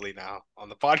silly now on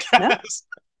the No, podcast.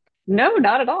 no,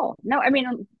 not at all. No, I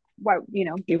mean, why,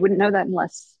 you wouldn't know that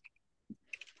unless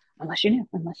you knew,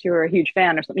 unless you were a huge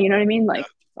fan or something. You know what I mean? Yeah, Like,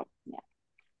 so yeah.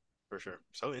 for sure.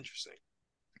 So interesting.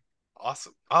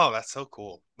 Awesome. Oh, that's so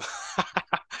cool.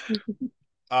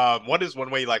 What is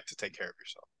one way you like to take care of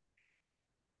yourself?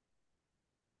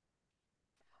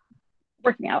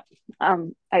 Working out.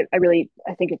 I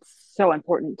think it's so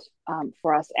important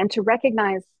for us and to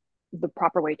recognize. the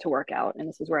proper way to work out. And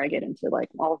this is where I get into like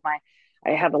all of my,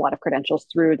 I have a lot of credentials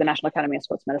through the National Academy of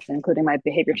Sports Medicine, including my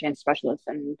behavior change specialist,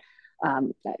 and I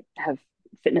have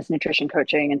fitness nutrition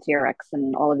coaching and TRX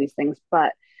and all of these things.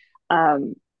 But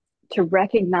to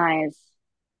recognize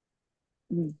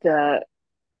the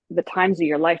the times of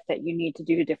your life that you need to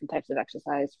do different types of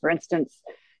exercise. For instance,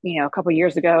 a couple of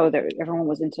years ago, everyone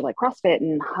was into like CrossFit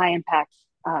and high impact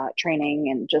training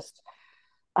and just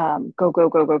go, go,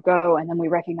 go, go, go. And then we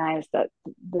recognized that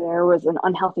there was an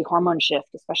unhealthy hormone shift,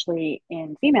 especially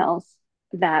in females,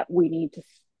 that we need to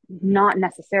not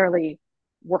necessarily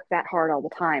work that hard all the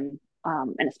time.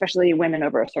 And especially women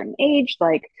over a certain age,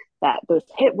 like that, those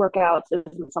HIIT workouts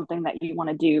isn't something that you want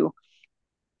to do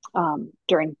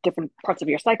during different parts of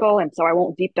your cycle. And so I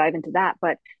won't deep dive into that,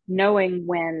 but knowing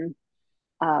when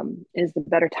is the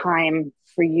better time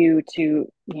for you to,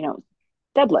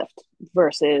 deadlift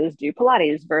versus do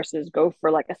Pilates versus go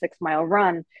for like a 6 mile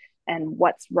run, and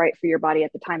what's right for your body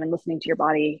at the time, and listening to your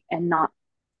body and not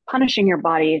punishing your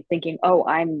body thinking, oh,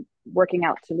 I'm working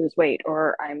out to lose weight,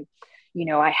 or I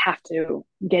have to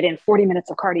get in 40 minutes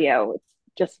of cardio. It's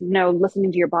just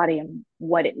listening to your body and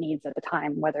what it needs at the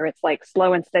time, whether it's like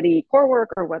slow and steady core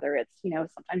work, or whether it's,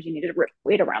 sometimes you need to rip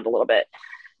weight around a little bit.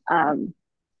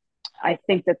 I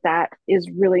think that is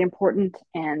really important.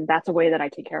 And that's a way that I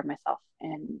take care of myself,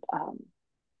 and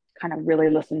kind of really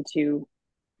listen to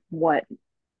what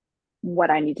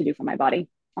I need to do for my body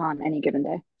on any given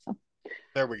day. So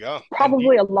there we go.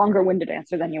 Probably a longer winded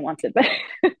answer than you wanted, but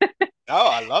oh,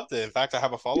 I loved it. In fact, I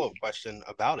have a follow-up question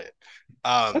about it.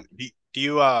 Do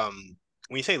you when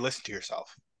you say listen to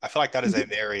yourself, I feel like that is a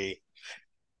very,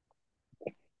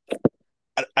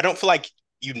 I don't feel like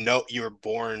you were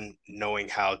born knowing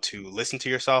how to listen to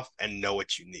yourself and know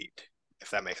what you need, if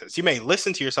that makes sense. You may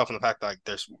listen to yourself in the fact that like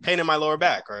there's pain in my lower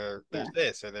back, or there's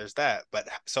this or there's that. But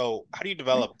so how do you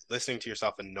develop listening to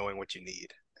yourself and knowing what you need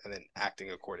and then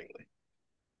acting accordingly?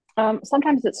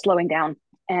 Sometimes it's slowing down,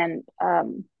 and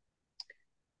I'm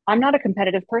not a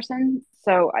competitive person.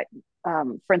 So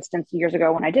for instance, years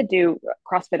ago when I did do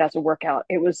CrossFit as a workout,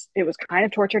 it was kind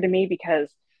of torture to me,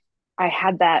 because I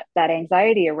had that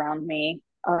anxiety around me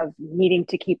of needing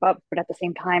to keep up, but at the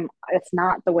same time, that's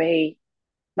not the way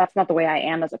I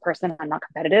am as a person. I'm not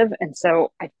competitive. And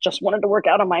so I just wanted to work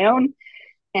out on my own.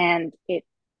 And it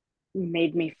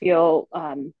made me feel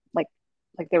like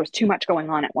there was too much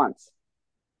going on at once.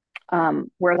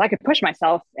 Whereas I could push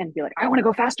myself and be like, I want to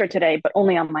go faster today, but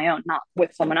only on my own, not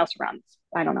with someone else around.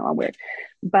 I don't know, I'm weird.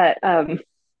 But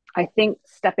I think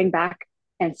stepping back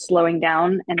and slowing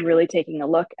down and really taking a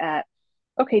look at,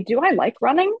 okay, do I like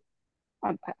running?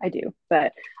 I do,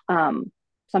 but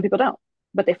some people don't,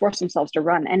 but they force themselves to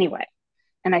run anyway.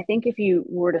 And I think if you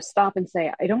were to stop and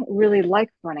say, I don't really like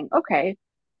running. Okay,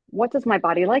 what does my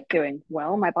body like doing?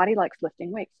 Well, my body likes lifting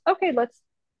weights. Okay,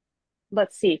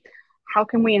 let's see. How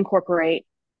can we incorporate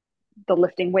the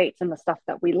lifting weights and the stuff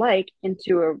that we like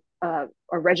into a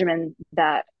regimen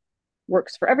that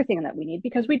works for everything that we need?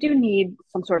 Because we do need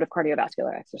some sort of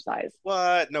cardiovascular exercise.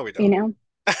 What? No, we don't.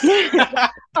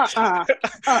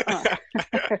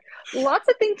 Lots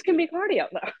of things can be cardio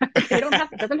though.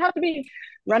 It doesn't have to be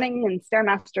running and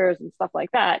stairmasters and stuff like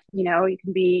that. You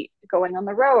can be going on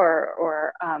the rower,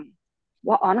 or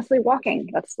honestly walking.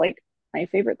 That's like my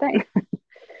favorite thing.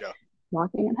 Yeah.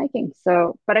 Walking and hiking.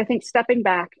 So, but I think stepping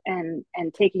back and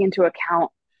taking into account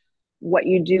what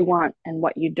you do want and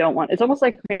what you don't want. It's almost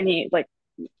like when you like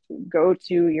go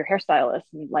to your hairstylist,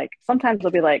 and like sometimes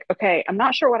they'll be like, okay, I'm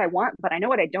not sure what I want, but I know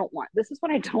what I don't want. This is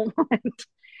what I don't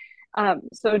want.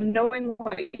 So knowing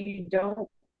what you don't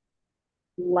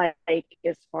like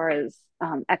as far as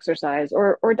exercise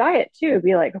or diet too,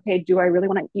 be like, okay, do I really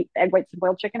want to eat egg whites and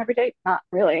boiled chicken every day? Not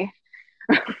really.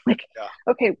 Like, yeah.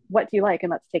 Okay, what do you like?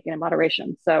 And let's take it in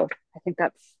moderation. So I think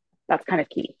that's kind of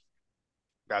key.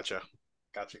 Gotcha.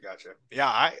 Yeah,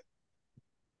 I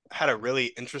had a really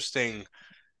interesting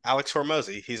Alex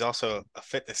Hormozi. He's also a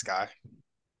fitness guy,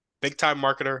 big time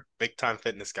marketer, big time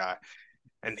fitness guy.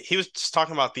 And he was just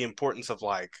talking about the importance of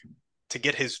like to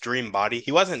get his dream body.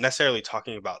 He wasn't necessarily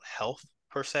talking about health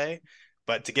per se,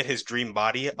 but to get his dream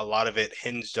body, a lot of it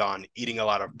hinged on eating a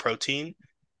lot of protein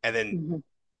and then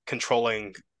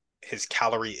controlling his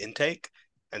calorie intake.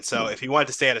 And so if he wanted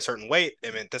to stay at a certain weight,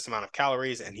 it meant this amount of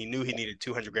calories, and he knew he needed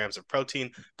 200 grams of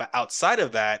protein. But outside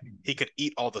of that, he could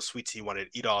eat all the sweets he wanted,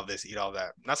 eat all of this, eat all that.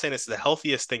 I'm not saying it's the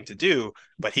healthiest thing to do,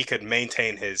 but he could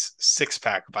maintain his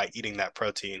six-pack by eating that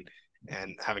protein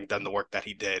and having done the work that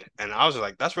he did. And I was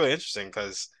like, that's really interesting,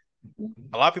 because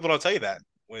a lot of people don't tell you that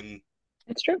when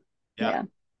it's true. Yeah.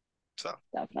 So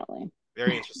definitely.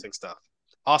 Very interesting stuff.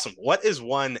 Awesome. What is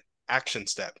one action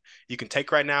step you can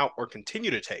take right now or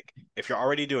continue to take if you're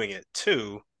already doing it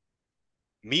to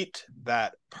meet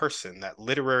that person, that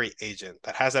literary agent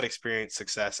that has that experience,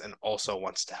 success, and also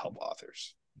wants to help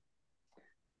authors?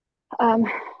 Um,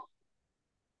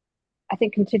 I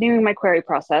think continuing my query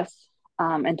process,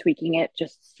 and tweaking it,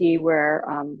 just see where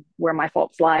my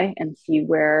faults lie and see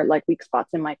where like weak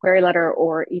spots in my query letter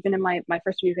or even in my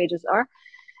first few pages are,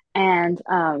 and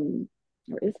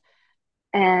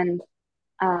and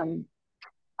um,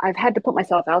 I've had to put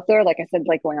myself out there. Like I said,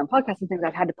 like going on podcasts and things,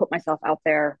 I've had to put myself out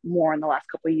there more in the last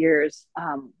couple of years,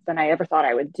 than I ever thought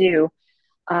I would do.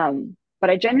 But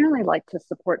I genuinely like to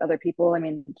support other people. I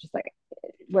mean, just like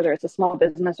whether it's a small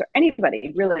business or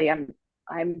anybody, really, I'm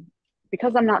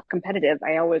because I'm not competitive.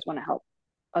 I always want to help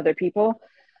other people.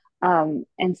 And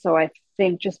so I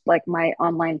think just like my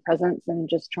online presence and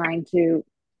just trying to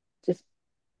just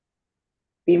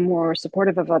be more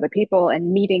supportive of other people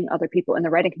and meeting other people in the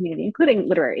writing community, including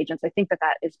literary agents. I think that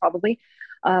that is probably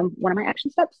one of my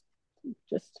action steps.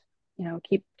 Just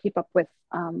keep up with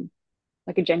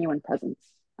like a genuine presence.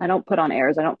 I don't put on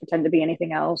airs. I don't pretend to be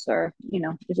anything else, or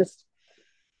it's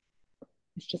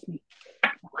just me.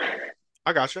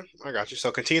 I got you. I got you.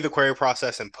 So continue the query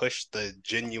process and push the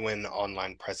genuine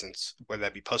online presence, whether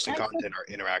that be posting content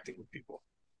or interacting with people.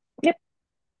 Yep.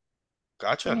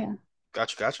 Gotcha. Yeah.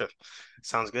 Gotcha.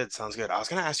 Sounds good. Sounds good. I was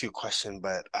gonna ask you a question,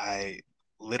 but I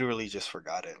literally just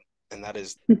forgot it, and that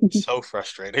is so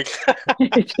frustrating.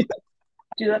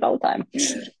 Do that all the time.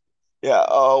 Yeah.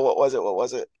 Oh, what was it? What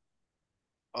was it?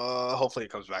 Hopefully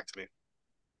it comes back to me.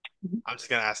 I'm just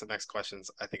gonna ask the next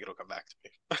questions. I think it'll come back to me.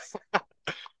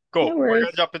 Cool. No We're worries.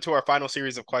 gonna jump into our final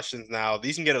series of questions now.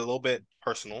 These can get a little bit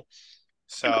personal.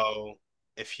 So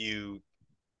if you,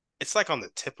 it's like on the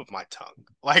tip of my tongue.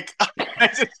 Like I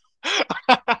just,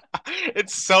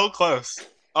 it's so close.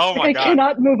 Oh Like my I God.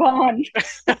 cannot move on.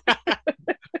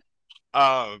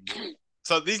 Um,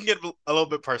 so these can get a little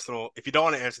bit personal. If you don't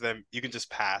want to answer them, you can just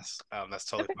pass. That's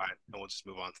totally fine, and we'll just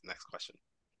move on to the next question.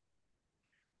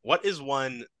 What is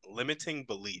one limiting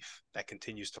belief that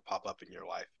continues to pop up in your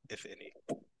life, if any?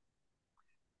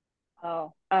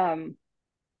 Oh, I'm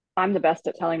the best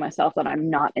at telling myself that I'm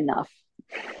not enough,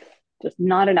 just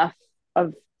not enough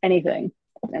of anything.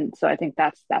 And so I think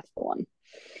that's the one.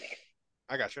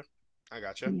 I got you. I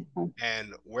got you. Yeah.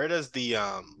 And where does the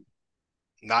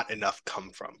not enough come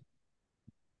from?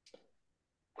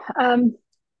 Um,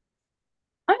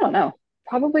 I don't know.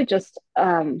 Probably just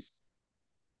I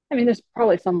mean, there's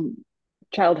probably some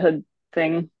childhood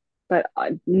thing, but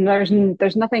there's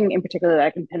nothing in particular that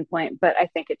I can pinpoint. But I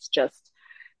think it's just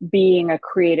being a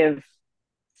creative,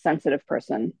 sensitive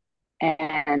person,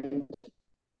 and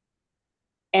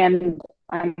and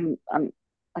I'm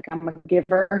like I'm a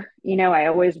giver. I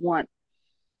always want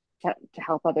to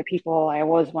help other people. I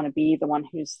always want to be the one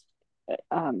who's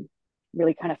um,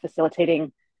 really kind of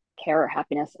facilitating care or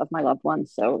happiness of my loved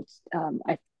ones. So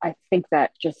I think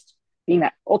that just being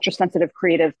that ultra sensitive,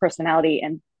 creative personality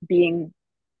and being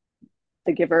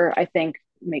the giver, I think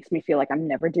makes me feel like I'm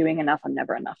never doing enough. I'm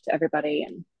never enough to everybody,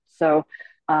 and so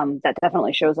that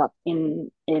definitely shows up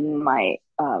in my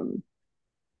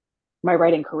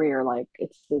writing career. Like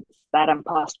it's that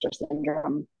imposter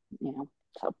syndrome,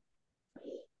 So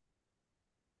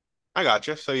I got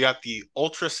you. So you got the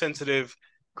ultra sensitive,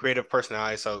 creative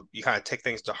personality. So you kind of take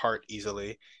things to heart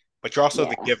easily, but you're also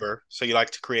the yeah, giver. So you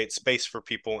like to create space for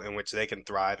people in which they can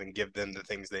thrive and give them the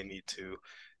things they need to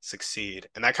succeed.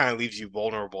 And that kind of leaves you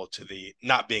vulnerable to the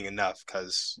not being enough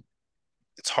because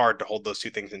it's hard to hold those two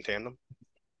things in tandem.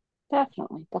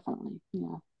 definitely,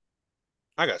 yeah.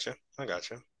 I got you. I got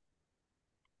you.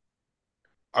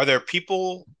 Are there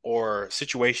people or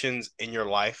situations in your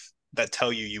life that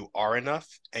tell you you are enough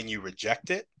and you reject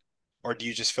it? Or do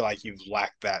you just feel like you've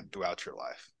lacked that throughout your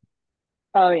life?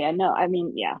 Oh yeah, no, I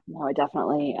mean, yeah, no, I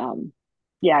definitely,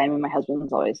 yeah, I mean, my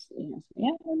husband's always,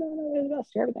 yeah, no, you're the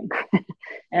best, you're everything. Yeah.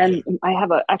 And I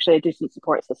have actually a decent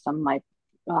support system. My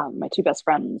two best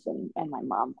friends and my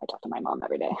mom. I talk to my mom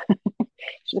every day.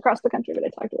 She's across the country, but I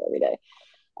talk to her every day.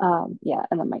 Yeah,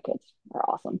 and then my kids are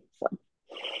awesome. So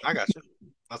I got you.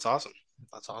 That's awesome.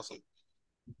 That's awesome.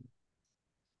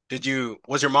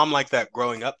 Was your mom like that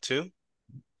growing up too?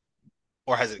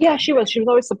 Or has it yeah, come? she was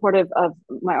always supportive of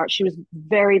my art. She was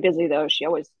very busy though. She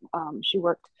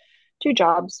worked two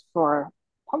jobs for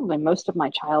probably most of my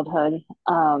childhood.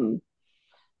 To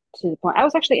the point I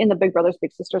was actually in the Big Brothers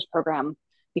Big Sisters program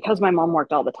because my mom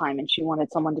worked all the time and she wanted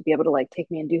someone to be able to like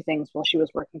take me and do things while she was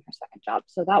working her second job.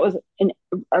 So that was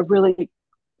a really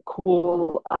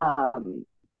cool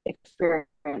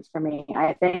experience for me.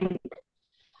 I think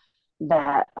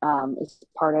that is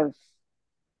part of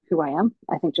who I am.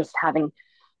 I think just having,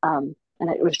 and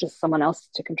it was just someone else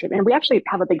to contribute. And we actually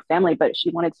have a big family, but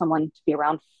she wanted someone to be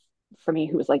around for me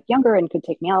who was like younger and could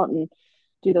take me out and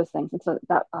do those things. And so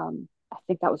that, I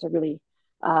think that was a really,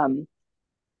 um,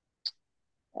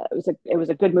 it was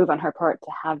a good move on her part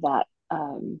to have that,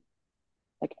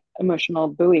 like emotional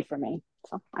buoy for me.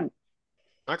 So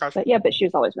I got you. but yeah, but she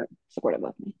was always been supportive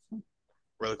of me. So.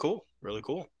 Really cool. Really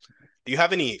cool. Do you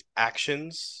have any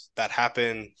actions that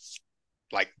happen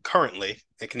like currently?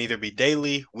 It can either be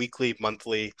daily, weekly,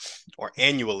 monthly, or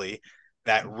annually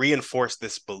that reinforce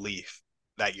this belief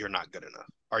that you're not good enough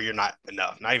or you're not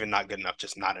enough, not even not good enough,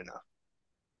 just not enough.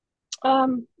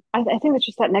 I think it's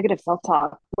just that negative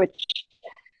self-talk, which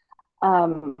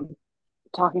um,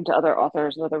 talking to other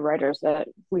authors and other writers that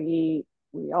we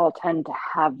all tend to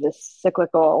have this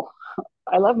cyclical.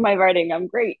 I love my writing. I'm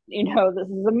great. This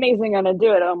is amazing. I'm gonna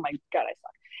do it. Oh my god, I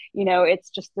suck. It's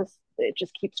just this. It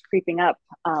just keeps creeping up.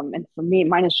 And for me,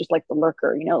 mine is just like the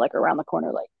lurker. Like around the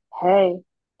corner. Like, hey,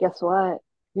 guess what?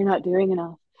 You're not doing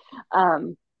enough.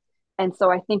 Um, and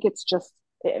so I think it's just.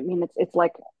 I mean, it's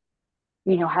like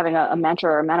having a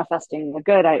mantra or manifesting the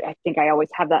good. I think I always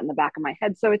have that in the back of my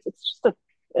head. So it's just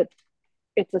it's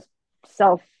it's a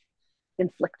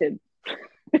self-inflicted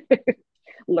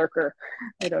lurker.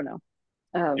 I don't know.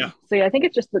 Yeah, So yeah, I think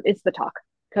it's the talk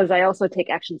because I also take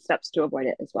action steps to avoid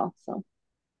it as well. So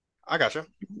I got you.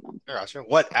 I got you.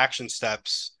 What action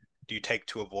steps do you take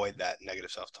to avoid that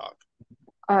negative self-talk?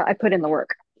 I put in the work,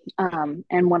 and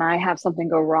when I have something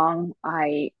go wrong,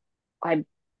 I I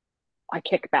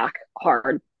kick back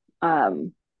hard.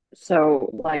 Um, so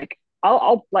like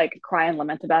I'll like cry and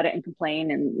lament about it and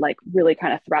complain and like really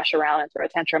kind of thrash around and throw a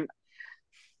tantrum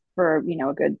for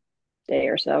a good day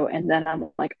or so, and then I'm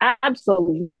like,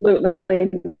 absolutely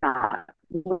not.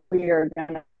 We are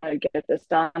gonna get this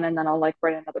done, and then I'll like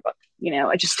write another book.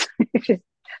 I just, just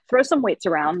throw some weights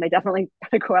around. I definitely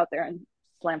gotta go out there and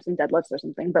slam some deadlifts or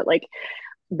something, but like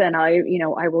then I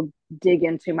will dig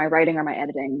into my writing or my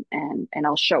editing and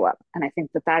I'll show up. And I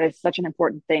think that is such an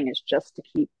important thing, is just to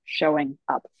keep showing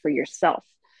up for yourself.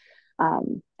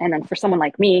 And then for someone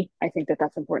like me, I think that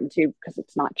that's important too, because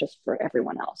it's not just for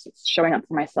everyone else. It's showing up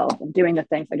for myself and doing the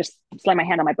things. I just slammed my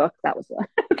hand on my book. That was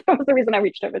that was the reason I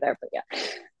reached over there. But yeah,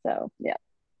 so yeah.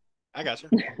 I got you.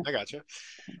 I got you.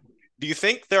 Do you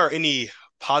think there are any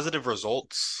positive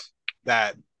results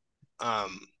that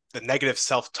um, the negative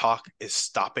self-talk is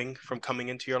stopping from coming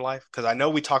into your life? Because I know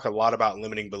we talk a lot about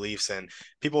limiting beliefs, and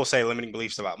people will say limiting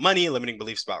beliefs about money, limiting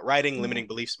beliefs about writing, limiting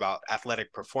beliefs about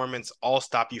athletic performance all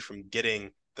stop you from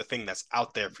getting the thing that's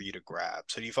out there for you to grab.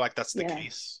 So do you feel like that's the Yeah.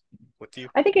 case with you?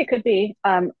 I think it could be.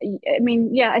 I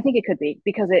mean, yeah, I think it could be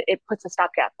because it puts a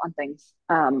stopgap on things.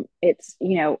 It's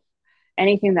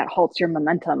anything that halts your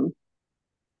momentum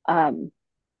um,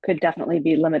 could definitely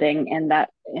be limiting, and that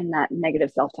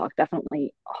negative self talk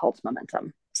definitely halts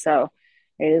momentum. So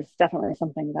it is definitely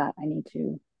something that I need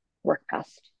to work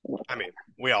past a little I bit. mean,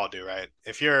 we all do, right?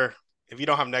 If you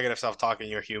don't have negative self-talk and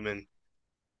you're human,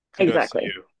 kudos to Exactly.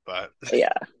 you. But Yeah.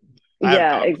 I have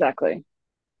Yeah. Exactly. I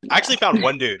Yeah. actually found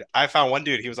one dude. I found one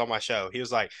dude. He was on my show. He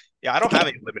was like, "Yeah, I don't have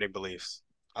any limiting beliefs."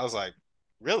 I was like,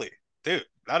 "Really, dude?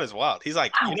 That is wild." He's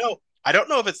like, Wow. I don't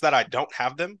know if it's that I don't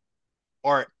have them,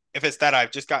 or if it's that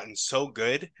I've just gotten so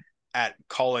good at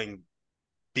calling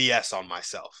BS on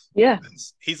myself." Yeah.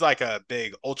 He's like a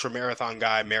big ultra marathon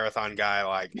guy.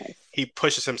 Like Nice. he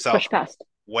pushes himself Push past.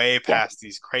 way Yeah. past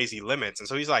these crazy limits, and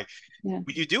so he's like, Yeah.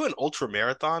 "When you do an ultra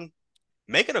marathon,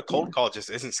 making a Yeah. cold call just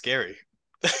isn't scary."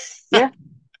 Yeah.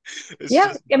 It's Yeah.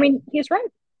 just I mean, he's right.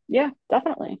 Yeah,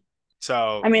 definitely.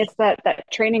 so I mean, it's that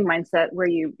training mindset where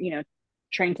you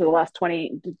train to the last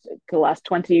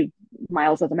 20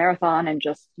 miles of the marathon and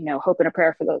just, hope and a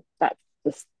prayer for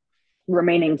this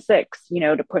remaining six,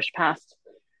 to push past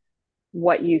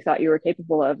what you thought you were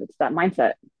capable of. It's that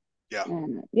mindset. yeah.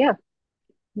 And yeah,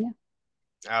 yeah.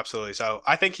 Absolutely. So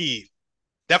I think he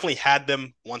definitely had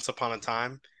them once upon a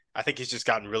time. I think he's just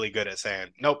gotten really good at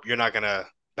saying, nope, you're not going to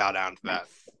bow down to that.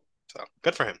 Nice. So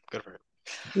good for him. Good for him.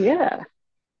 Yeah.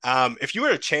 If you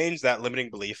were to change that limiting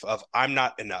belief of I'm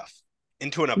not enough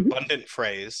into an Mhm. abundant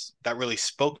phrase that really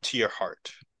spoke to your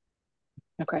heart,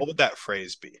 Okay. what would that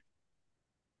phrase be?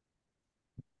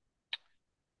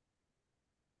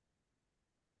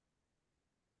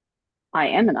 I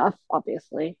am enough,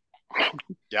 obviously.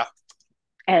 Yeah.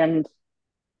 And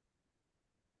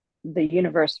the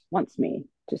universe wants me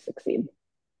to succeed.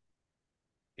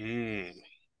 Mm,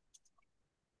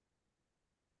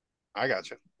 I got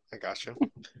you. I got you.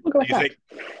 We'll go Do with you that. think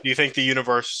do you think the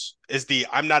universe is the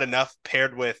I'm not enough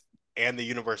paired with and the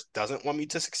universe doesn't want me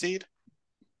to succeed?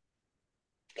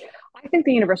 I think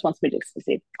the universe wants me to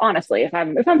succeed. Honestly, if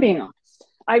I'm being honest,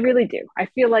 I really do. I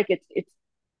feel like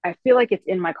it's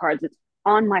in my cards. It's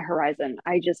on my horizon.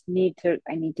 I need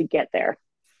to get there.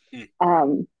 Hmm.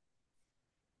 Um,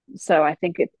 so I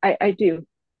think I do.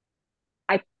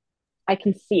 I I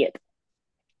can see it.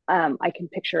 I can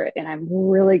picture it, and I'm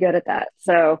really good at that.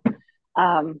 So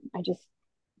I just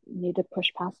need to push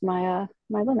past my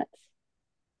limits.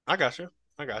 I got you.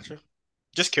 I got you.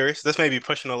 Just curious. This may be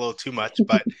pushing a little too much,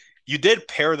 but you did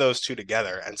pair those two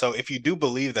together. And so if you do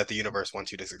believe that the universe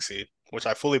wants you to succeed, which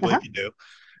I fully Uh-huh. believe you do,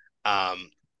 um,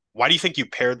 why do you think you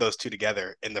paired those two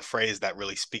together in the phrase that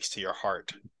really speaks to your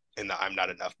heart in the I'm not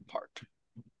enough part?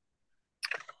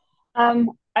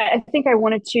 I think I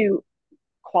wanted to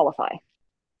qualify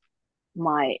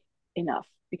my enough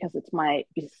because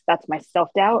that's my self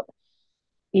doubt,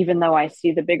 even though I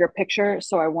see the bigger picture.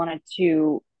 So I wanted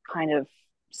to kind of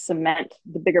cement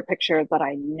the bigger picture that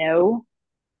I know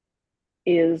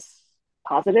is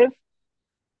positive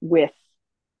with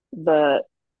the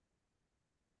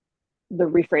the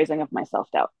rephrasing of my self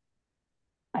doubt.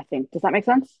 I think, does that make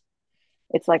sense?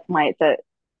 It's like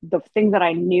the thing that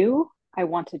I knew I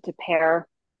wanted to pair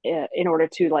in order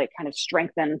to like kind of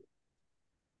strengthen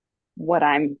what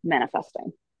I'm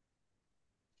manifesting.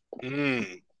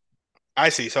 Mm, I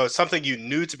see. So it's something you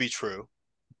knew to be true,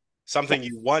 something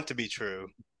Yes. you want to be true,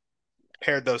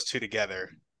 paired those two together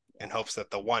in hopes that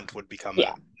the want would become a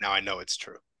Yeah. now I know it's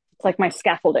true. It's like my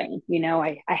scaffolding,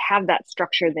 I have that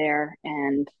structure there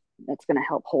and that's going to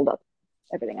help hold up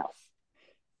everything else.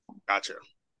 Gotcha.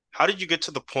 How did you get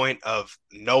to the point of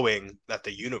knowing that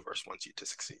the universe wants you to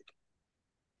succeed?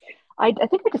 I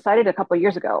think I decided a couple of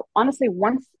years ago. Honestly,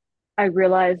 once I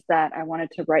realized that I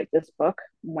wanted to write this book,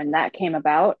 when that came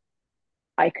about,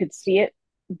 I could see it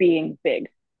being big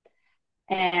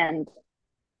and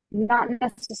not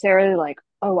necessarily like,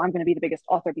 oh, I'm going to be the biggest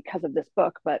author because of this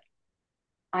book, but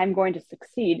I'm going to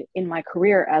succeed in my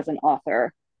career as an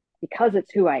author because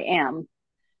it's who I am.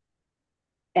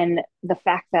 And the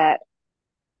fact that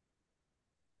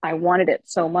I wanted it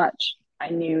so much, I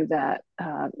knew that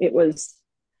it was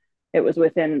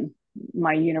within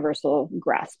my universal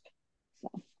grasp.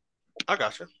 So. I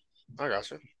gotcha. I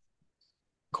gotcha.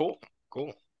 Cool.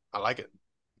 Cool. I like it.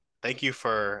 Thank you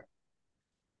for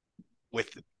with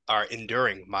our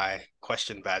enduring my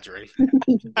question badgering.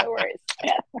 No worries.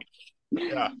 Yeah.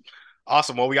 Yeah.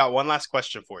 Awesome. Well, we got one last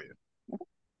question for you.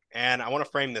 And I want to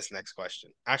frame this next question.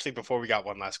 Actually, before we got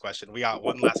one last question, we got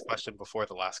one last question before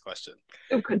the last question.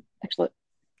 Oh, good. Excellent.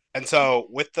 And so,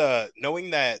 with the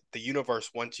knowing that the universe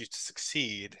wants you to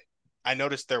succeed, I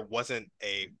noticed there wasn't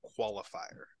a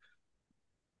qualifier.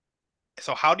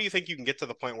 So, how do you think you can get to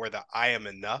the point where the I am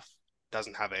enough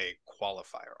doesn't have a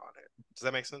qualifier on it? Does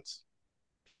that make sense?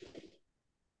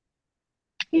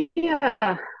 Yeah.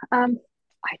 I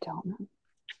don't know.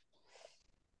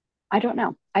 I don't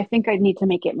know. I think I need to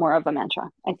make it more of a mantra.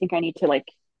 I think I need to like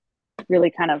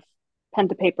really kind of pen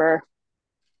to paper,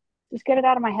 just get it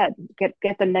out of my head, get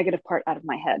the negative part out of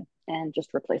my head, and just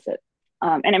replace it.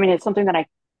 And I mean, it's something that I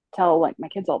tell like my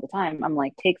kids all the time. I'm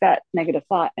like, take that negative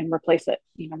thought and replace it.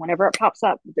 Whenever it pops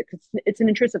up, because it's an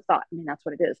intrusive thought. I mean, that's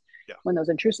what it is. Yeah. When those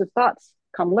intrusive thoughts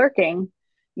come lurking,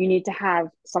 you need to have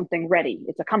something ready.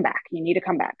 It's a comeback. You need a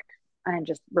comeback, and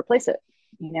just replace it.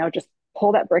 Just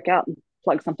pull that brick out and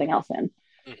plug something else in.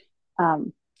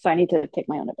 Mm. So I need to take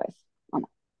my own advice on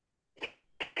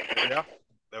There we go.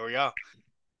 There we go.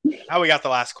 Now we got the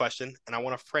last question, and I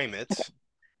want to frame it. Okay.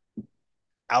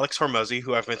 Alex Hormozy,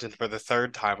 who I've mentioned for the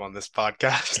third time on this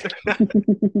podcast.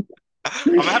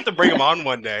 I'm gonna have to bring him on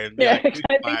one day and be Yeah, like,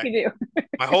 I think you do.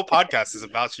 my whole podcast is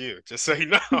about you, just so you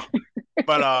know.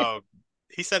 But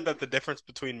he said that the difference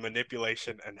between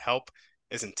manipulation and help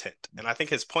is intent. And I think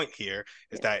his point here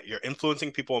is that you're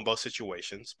influencing people in both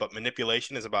situations, but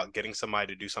manipulation is about getting somebody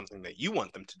to do something that you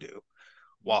want them to do,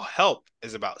 while help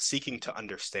is about seeking to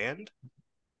understand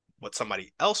what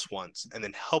somebody else wants and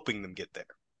then helping them get there.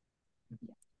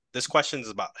 This question is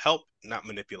about help, not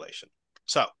manipulation.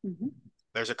 So, Mm-hmm.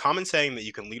 there's a common saying that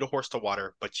you can lead a horse to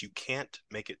water, but you can't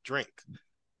make it drink.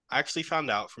 I actually found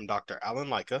out from Dr. Alan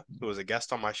Leica, who was a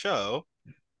guest on my show,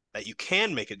 that you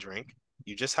can make it drink.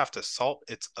 You just have to salt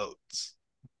its oats.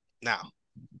 Now,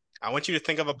 I want you to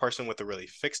think of a person with a really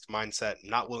fixed mindset,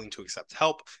 not willing to accept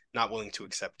help, not willing to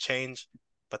accept change,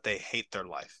 but they hate their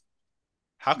life.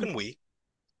 How can we,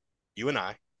 you and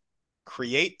I,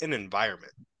 create an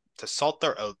environment to salt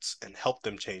their oats and help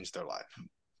them change their life?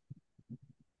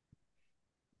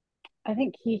 I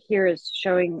think he here is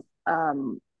showing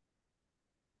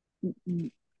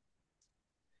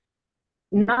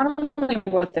not only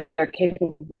what they're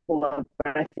capable of,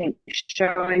 but I think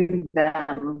showing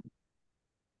them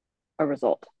a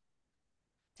result,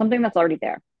 something that's already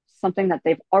there, something that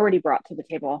they've already brought to the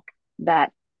table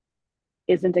that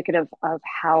is indicative of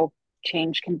how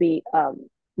change can be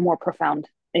more profound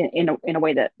in a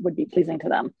way that would be pleasing to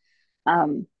them.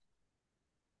 Um,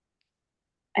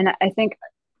 and I think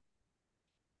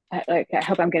I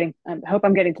hope I'm getting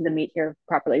to the meat here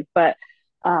properly. But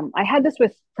I had this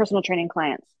with personal training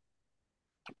clients.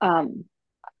 Um,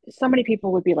 so many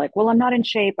people would be like, "Well, I'm not in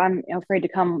shape. I'm afraid to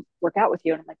come work out with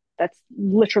you." And I'm like, "That's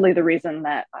literally the reason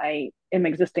that I am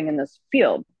existing in this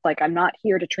field. Like, I'm not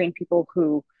here to train people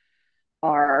who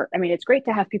are. I mean, it's great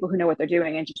to have people who know what they're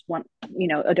doing and just want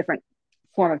a different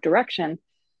form of direction.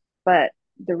 But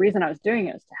the reason I was doing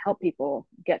it was to help people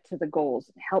get to the goals,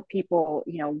 help people,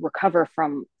 recover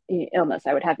from illness.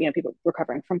 I would have, people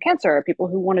recovering from cancer, or people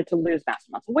who wanted to lose massive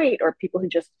amounts of weight, or people who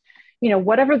just,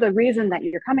 whatever the reason that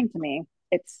you're coming to me,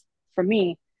 it's for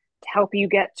me to help you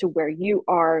get to where you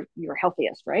are your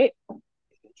healthiest, right?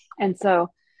 And so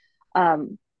I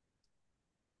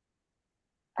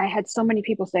had so many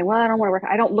people say, well, I don't want to work.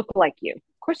 I don't look like you.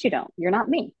 Of course you don't. You're not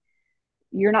me.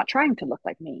 You're not trying to look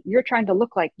like me. You're trying to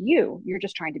look like you. You're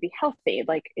just trying to be healthy.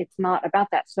 Like, it's not about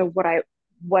that. So what I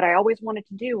always wanted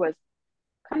to do was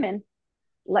come in,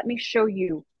 let me show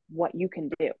you what you can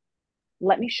do.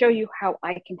 Let me show you how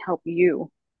I can help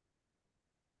you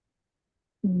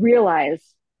realize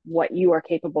what you are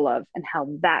capable of and how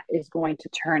that is going to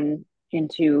turn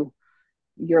into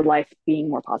your life being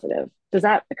more positive. Does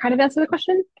that kind of answer the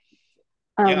question?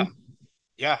 Yeah.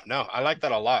 Yeah, no, I like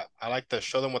that a lot. I like to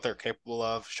show them what they're capable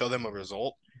of, show them a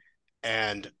result,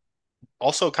 and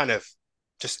also kind of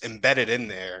just embedded in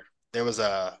there. There was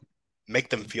a make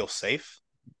them feel safe,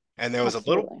 and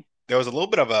Absolutely. there was a little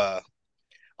bit of a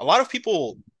lot of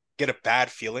people get a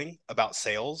bad feeling about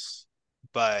sales,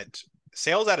 but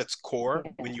sales at its core,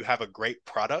 when Yeah. you have a great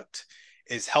product,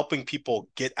 is helping people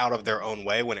get out of their own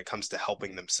way when it comes to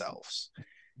helping themselves.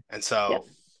 And Yes. so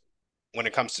when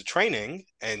it comes to training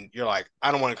and you're like,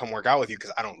 I don't want to come work out with you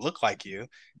because I don't look like you.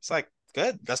 It's like,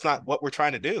 good. That's not what we're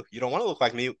trying to do. You don't want to look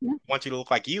like me. I Yeah. want you to look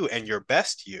like you and your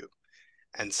best you.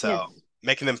 And so Yes.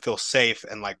 making them feel safe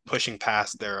and like pushing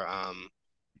past their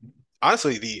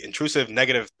honestly the intrusive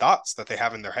negative thoughts that they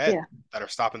have in their head Yeah. that are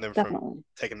stopping them from Definitely.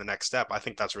 taking the next step. I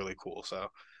think that's really cool. So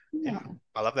yeah, Yeah.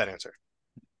 I love that answer.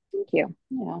 Thank you.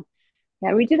 Yeah.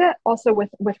 Yeah, we do that also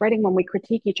with writing when we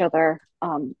critique each other.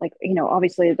 Like,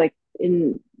 obviously, like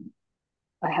in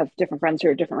I have different friends who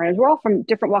are different writers. We're all from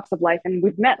different walks of life, and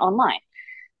we've met online,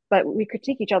 but we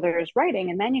critique each other's writing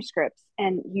and manuscripts.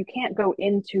 And you can't go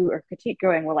into a critique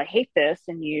going, "Well, I hate this,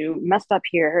 and you messed up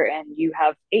here, and you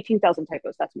have 18,000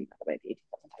 typos." That's me, by the way,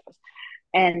 18,000 typos.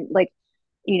 And like,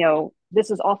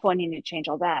 this is awful, and you need to change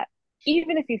all that.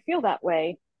 Even if you feel that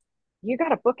way, you got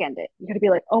to bookend it. You got to be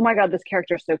like, "Oh my God, this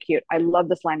character is so cute. I love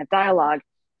this line of dialogue.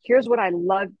 Here's what I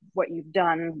love what you've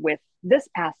done with this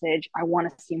passage. I want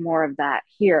to see more of that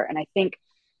here." And I think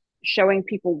showing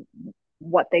people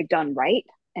what they've done right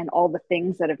and all the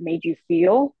things that have made you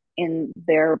feel in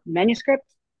their manuscript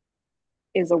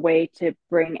is a way to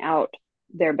bring out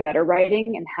their better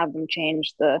writing and have them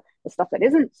change the stuff that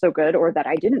isn't so good or that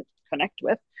I didn't connect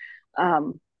with,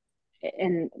 um,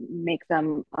 and make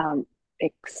them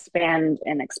expand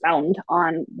and expound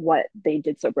on what they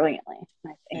did so brilliantly.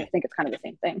 I think it's kind of the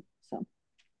same thing. So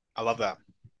I love that.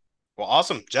 Well,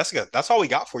 awesome. Jessica, that's all we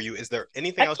got for you. Is there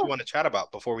anything else you excellent. want to chat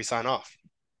about before we sign off?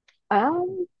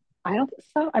 Um, I don't think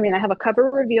so. I mean, I have a cover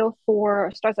reveal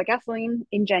for Stars Like Gasoline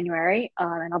in January,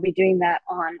 and I'll be doing that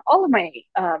on all of my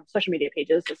social media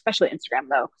pages, especially Instagram,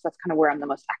 though, because that's kind of where I'm the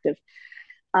most active.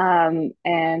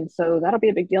 And so that'll be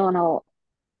a big deal, and I'll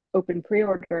open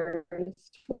pre-orders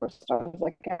for Stars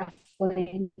Like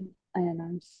Gasoline, and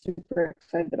I'm super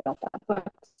excited about that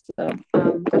book.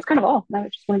 So that's kind of all. I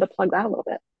just wanted to plug that a little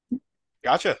bit.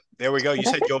 Gotcha. There we go. You But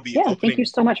that's said it. you'll be Yeah, thank you opening.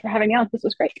 so much for having me on. This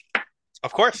was great.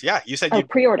 Of course, yeah. You said Oh, you'll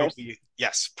pre-orders. be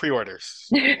yes, pre-orders.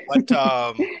 What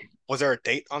was there a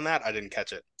date on that? I didn't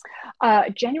catch it.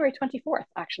 January 24th,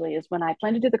 actually, is when I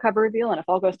plan to do the cover reveal. And if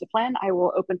all goes to plan, I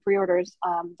will open pre orders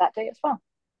that day as well.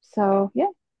 So, yeah,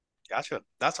 Gotcha.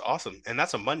 That's awesome. And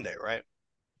that's a Monday, right?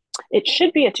 it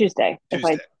should be a Tuesday. If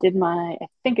I Tuesday. did I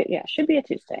think it should be a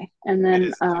Tuesday. And It then,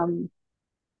 is a Tuesday.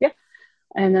 yeah,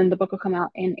 and then the book will come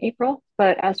out in April.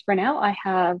 But as for now, I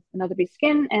have Another Beast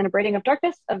Skin and A Braiding of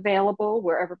Darkness available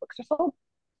wherever books are sold.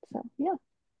 So, yeah.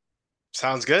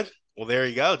 Sounds good. Well, there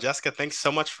you go. Jessica, thanks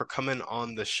so much for coming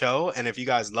on the show. And if you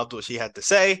guys loved what she had to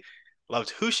say, loved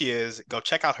who she is, go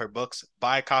check out her books,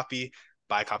 buy a copy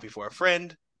for a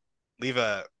friend, leave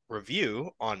a review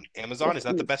on Amazon. Yes, Is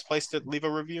that the please. best place to leave a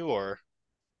review or?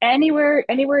 Anywhere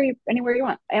you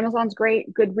want. Amazon's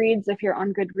great. Goodreads if you're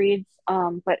on Goodreads.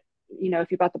 But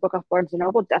if you bought the book off Barnes and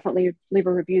Noble, definitely leave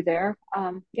a review there.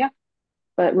 Yeah.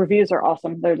 But reviews are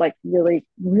awesome. They're like really,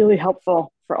 really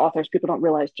helpful for authors. People don't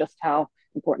realize just how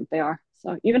important they are.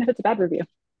 So even if it's a bad review.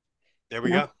 There we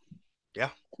go. Yeah.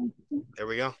 There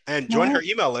we go. And join her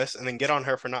email list and then get on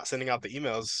her for not sending out the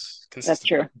emails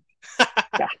consistently. That's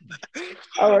true. Yeah.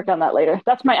 I'll work on that later.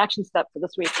 That's my action step for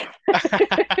this week.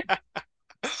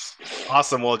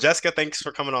 Awesome. Well, Jessica, thanks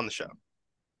for coming on the show.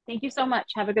 Thank you so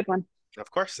much. Have a good one. Of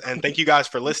course. And thank you guys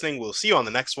for listening. We'll see you on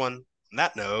the next one. On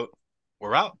that note,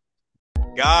 we're out.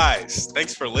 Guys,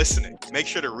 thanks for listening. Make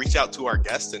sure to reach out to our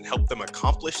guests and help them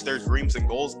accomplish their dreams and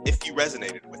goals if you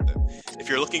resonated with them. If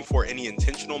you're looking for any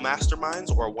intentional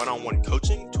masterminds or one-on-one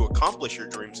coaching to accomplish your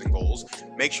dreams and goals,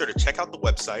 make sure to check out the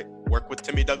website,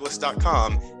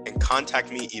 workwithtimmydouglas.com, and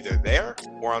contact me either there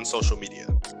or on social media.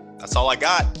 That's all I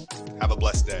got. Have a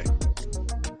blessed day.